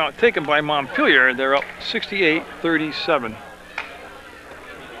have a timeout taken by Montpelier. They're up 68-37.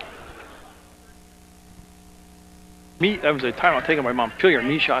 That was a timeout taken by Montpelier.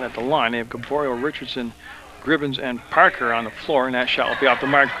 shot at the line. They have Gaborio, Richardson, Gribbins, and Parker on the floor, and that shot will be off the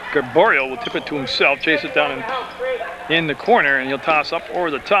mark. Gaborio will tip it to himself, chase it down in the corner, and he'll toss up over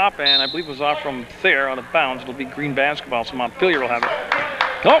the top, and I believe it was off from there out of bounds. It'll be green basketball, so Montpelier will have it.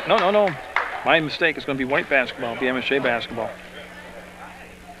 No. My mistake. It's going to be white basketball, be MSJ basketball.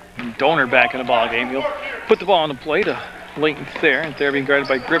 And Donor back in the ball game. He'll put the ball on the play to Leighton Thayer, and Thayer being guarded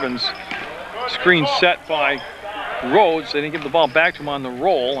by Gribbins. Screen set by Rhodes. They didn't give the ball back to him on the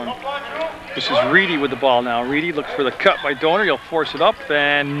roll, and this is Reedy with the ball now. Reedy looks for the cut by Donor. He'll force it up,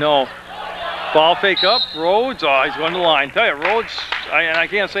 and no. Ball fake up. Rhodes. Oh, he's going to the line. Tell you, Rhodes, and I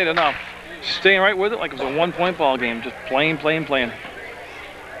can't say it enough, staying right with it like it was a one-point ball game. Just playing.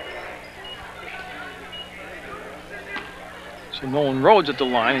 So Nolan Rhodes at the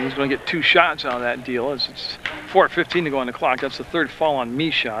line, and he's going to get 2 shots out of that deal. It's 4:15 to go on the clock. That's the 3rd foul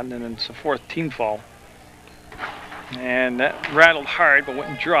on shot, and then it's the 4th team foul. And that rattled hard, but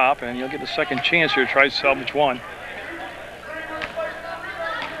wouldn't drop, and he'll get a second chance here to try to salvage one.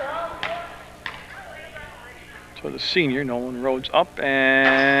 So the senior, Nolan Rhodes, up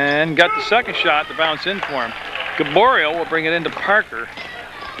and got the second shot to bounce in for him. Gaborio will bring it into Parker.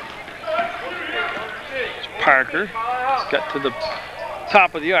 It's Parker. He's got to the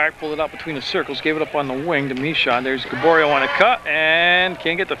top of the arc, pulled it out between the circles, gave it up on the wing to Michon. There's Gaborio on a cut and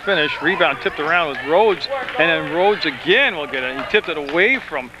can't get the finish. Rebound tipped around with Rhodes, and then Rhodes again will get it. He tipped it away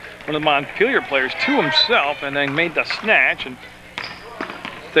from one of the Montpelier players to himself and then made the snatch, and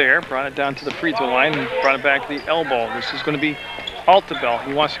there brought it down to the free throw line and brought it back to the elbow. This is going to be Altabel.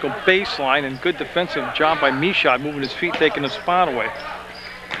 He wants to go baseline, and good defensive job by Michon, moving his feet, taking the spot away.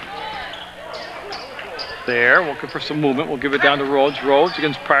 There, looking for some movement. We'll give it down to Rhodes. Rhodes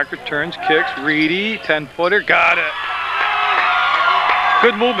against Parker, turns, kicks, Reedy, 10-footer, got it.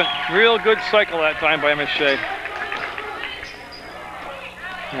 Good movement, real good cycle that time by MSJ.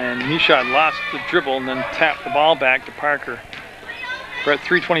 And Michon lost the dribble and then tapped the ball back to Parker. We're at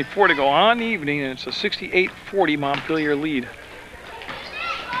 3:24 to go on the evening, and it's a 68-40 Montpelier lead.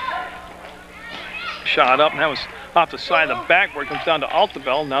 Shot up, and that was off the side of the backboard. Comes down to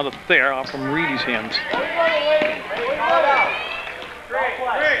Altabel, now to Thayer, off from Reedy's hands.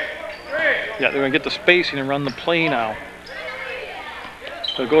 Yeah, they're going to get the spacing and run the play now.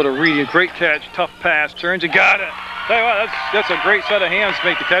 They'll go to Reedy, great catch, tough pass, turns and got it. Tell you what, that's a great set of hands to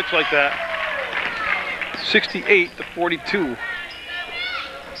make the catch like that. 68-42.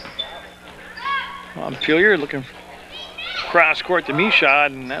 Montpelier looking cross court to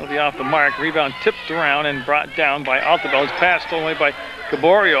Michon, and that'll be off the mark. Rebound tipped around and brought down by Altabel. His pass stolen away by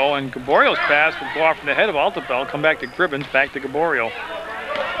Gaborio, and Gaborio's pass will go off from the head of Altabel, come back to Gribbins, back to Gaborio.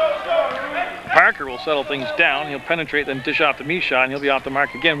 Parker will settle things down. He'll penetrate, then dish off to Michon. He'll be off the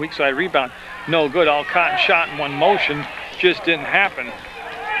mark again. Weak side rebound, no good. All caught and shot in one motion, just didn't happen.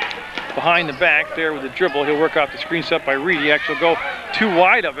 Behind the back there with the dribble, he'll work off the screen set by Reedy. Actually go too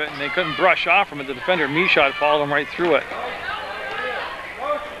wide of it, and they couldn't brush off from it. The defender, Michon, followed him right through it.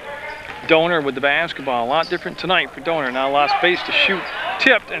 Donor with the basketball. A lot different tonight for Donor. Now lost space to shoot.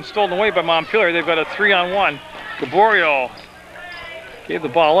 Tipped and stolen away by Montpelier. They've got a 3-on-1. Gaborio gave the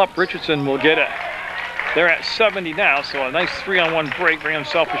ball up. Richardson will get it. They're at 70 now, so a nice 3-on-1 break. Bring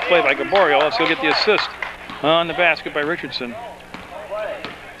unselfish play by Gaborio. Let's go get the assist on the basket by Richardson.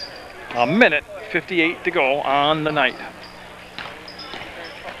 A minute 58 to go on the night.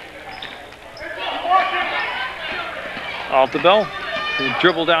 Altabel will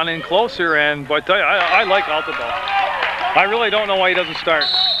dribble down in closer, and boy, I tell you, I like Altabel. I really don't know why he doesn't start.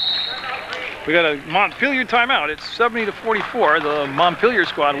 We got a Montpelier timeout. It's 70-44. The Montpelier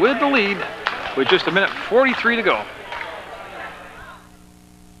squad with the lead with just a minute 43 to go.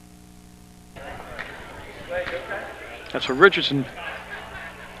 That's what Richardson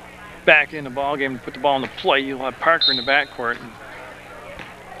back in the ball game to put the ball in the play. You'll have Parker in the backcourt.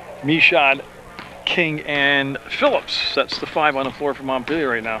 Mishad, King, and Phillips. That's the 5 on the floor for Montpelier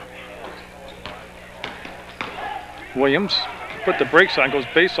right now. Williams put the brakes on, goes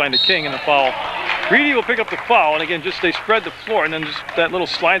baseline to King, and the foul. Reedy will pick up the foul, and again, just they spread the floor, and then just that little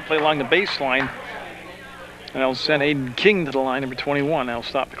slide play along the baseline. And that'll send Aiden King to the line, number 21. That'll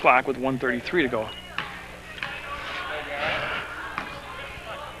stop the clock with 1:33 to go.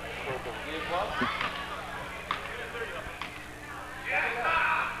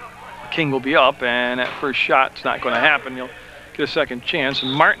 King will be up, and that first shot's not going to happen. He'll get a second chance.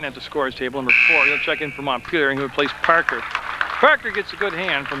 And Martin at the scorer's table, number 4. He'll check in for Montpelier, and he'll replace Parker. Parker gets a good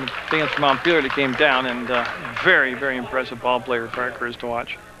hand from the fans from Montpelier that came down, and very, very impressive ball player Parker is to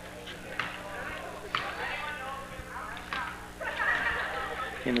watch.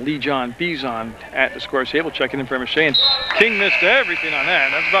 And Lee John Bizon at the scorer's table, checking in for MSJ, and King missed everything on that.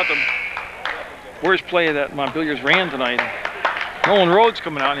 That's about the worst play that Montpelier's ran tonight. Nolan Rhodes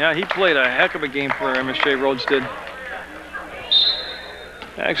coming out. Yeah, he played a heck of a game for MSJ. Rhodes did.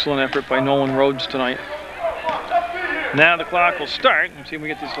 Excellent effort by Nolan Rhodes tonight. Now the clock will start and see if we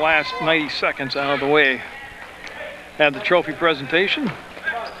get these last 90 seconds out of the way. Have the trophy presentation.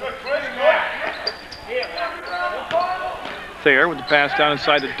 Thayer with the pass down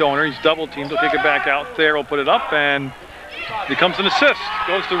inside the donor. He's double teamed. He'll kick it back out. Thayer will put it up, and becomes an assist.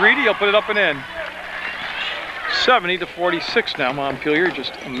 Goes to Reedy. He'll put it up and in. 70-46 now. Montpelier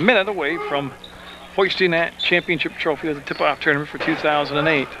just a minute away from hoisting that championship trophy of the tip-off tournament for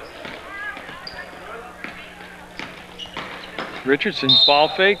 2008. Richardson ball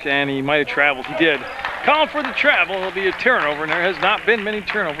fake, and he might have traveled. He did. Calling for the travel. It'll be a turnover, and there has not been many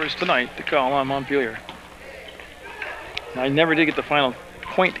turnovers tonight to call on Montpelier. I never did get the final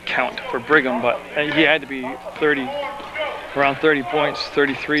point count for Brigham, but he had to be 30, around 30 points,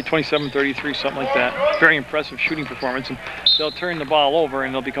 33, 27, 33, something like that. Very impressive shooting performance, and they'll turn the ball over,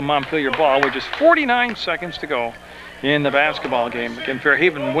 and it'll become Montpelier ball with just 49 seconds to go in the basketball game. Again,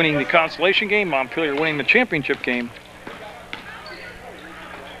 Fairhaven winning the consolation game, Montpelier winning the championship game.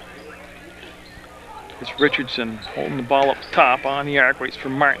 It's Richardson holding the ball up top on the arc, waits for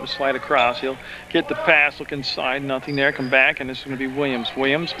Martin to slide across. He'll get the pass, look inside, nothing there, come back, and this is going to be Williams.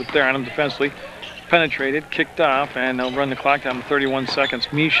 Williams with there on him defensively, penetrated, kicked off, and they'll run the clock down to 31 seconds.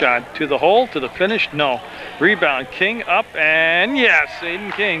 Mishad to the hole, to the finish, no. Rebound, King up, and yes,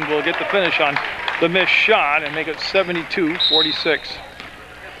 Aiden King will get the finish on the missed shot and make it 72-46.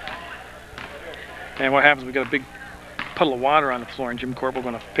 And what happens, we got a big puddle of water on the floor, and Jim Corbell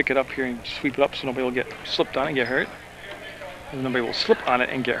going to pick it up here and sweep it up so nobody will get slipped on it and get hurt. And nobody will slip on it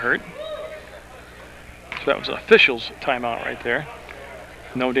and get hurt. So that was an official's timeout right there.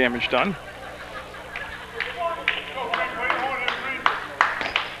 No damage done.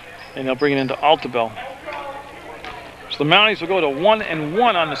 And they'll bring it into Altabel. So the Mounties will go to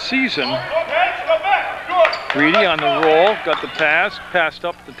 1-1 on the season. Reedy on the roll, got the pass, passed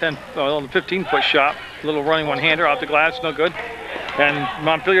up the 15-foot shot. Little running one-hander off the glass, no good. And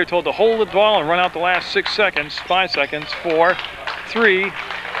Montpelier told to hold the ball and run out the last 6 seconds, 5 seconds, 4, 3.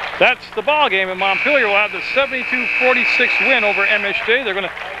 That's the ball game, and Montpelier will have the 72-46 win over MSJ. They're going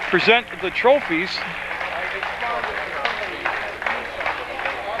to present the trophies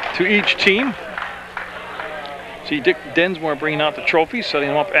to each team. See Dick Densmore bringing out the trophies, setting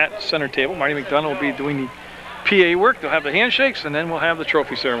them up at the center table. Marty McDonough will be doing the PA work. They'll have the handshakes, and then we'll have the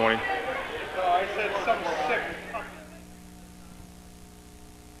trophy ceremony. I said something sick.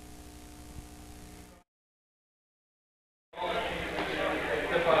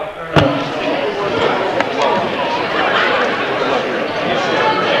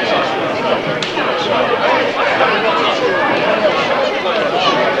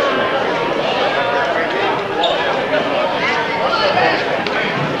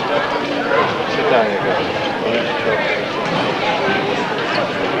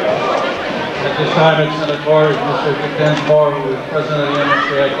 At this time, it's in the court, Mr. Dick Densmore, who is president of the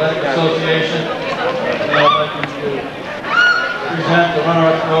MSJ Athletic Association. And I'd like him to present the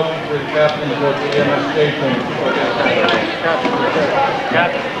runner-up trophy to the captains of the MSJ team.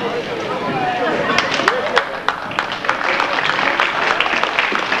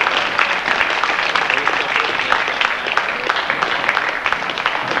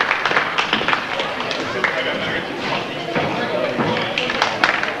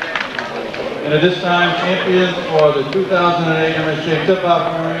 And at this time, champions for the 2008 MSJ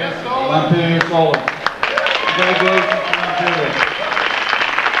Tip-Off Tournament, Montpelier Solon. Congratulations to Montpelier.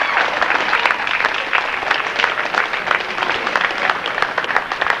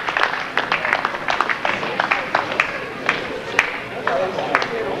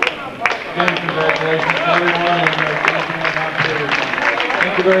 Again, congratulations to everyone and Montpelier.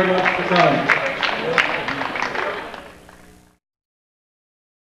 Thank you very much for coming.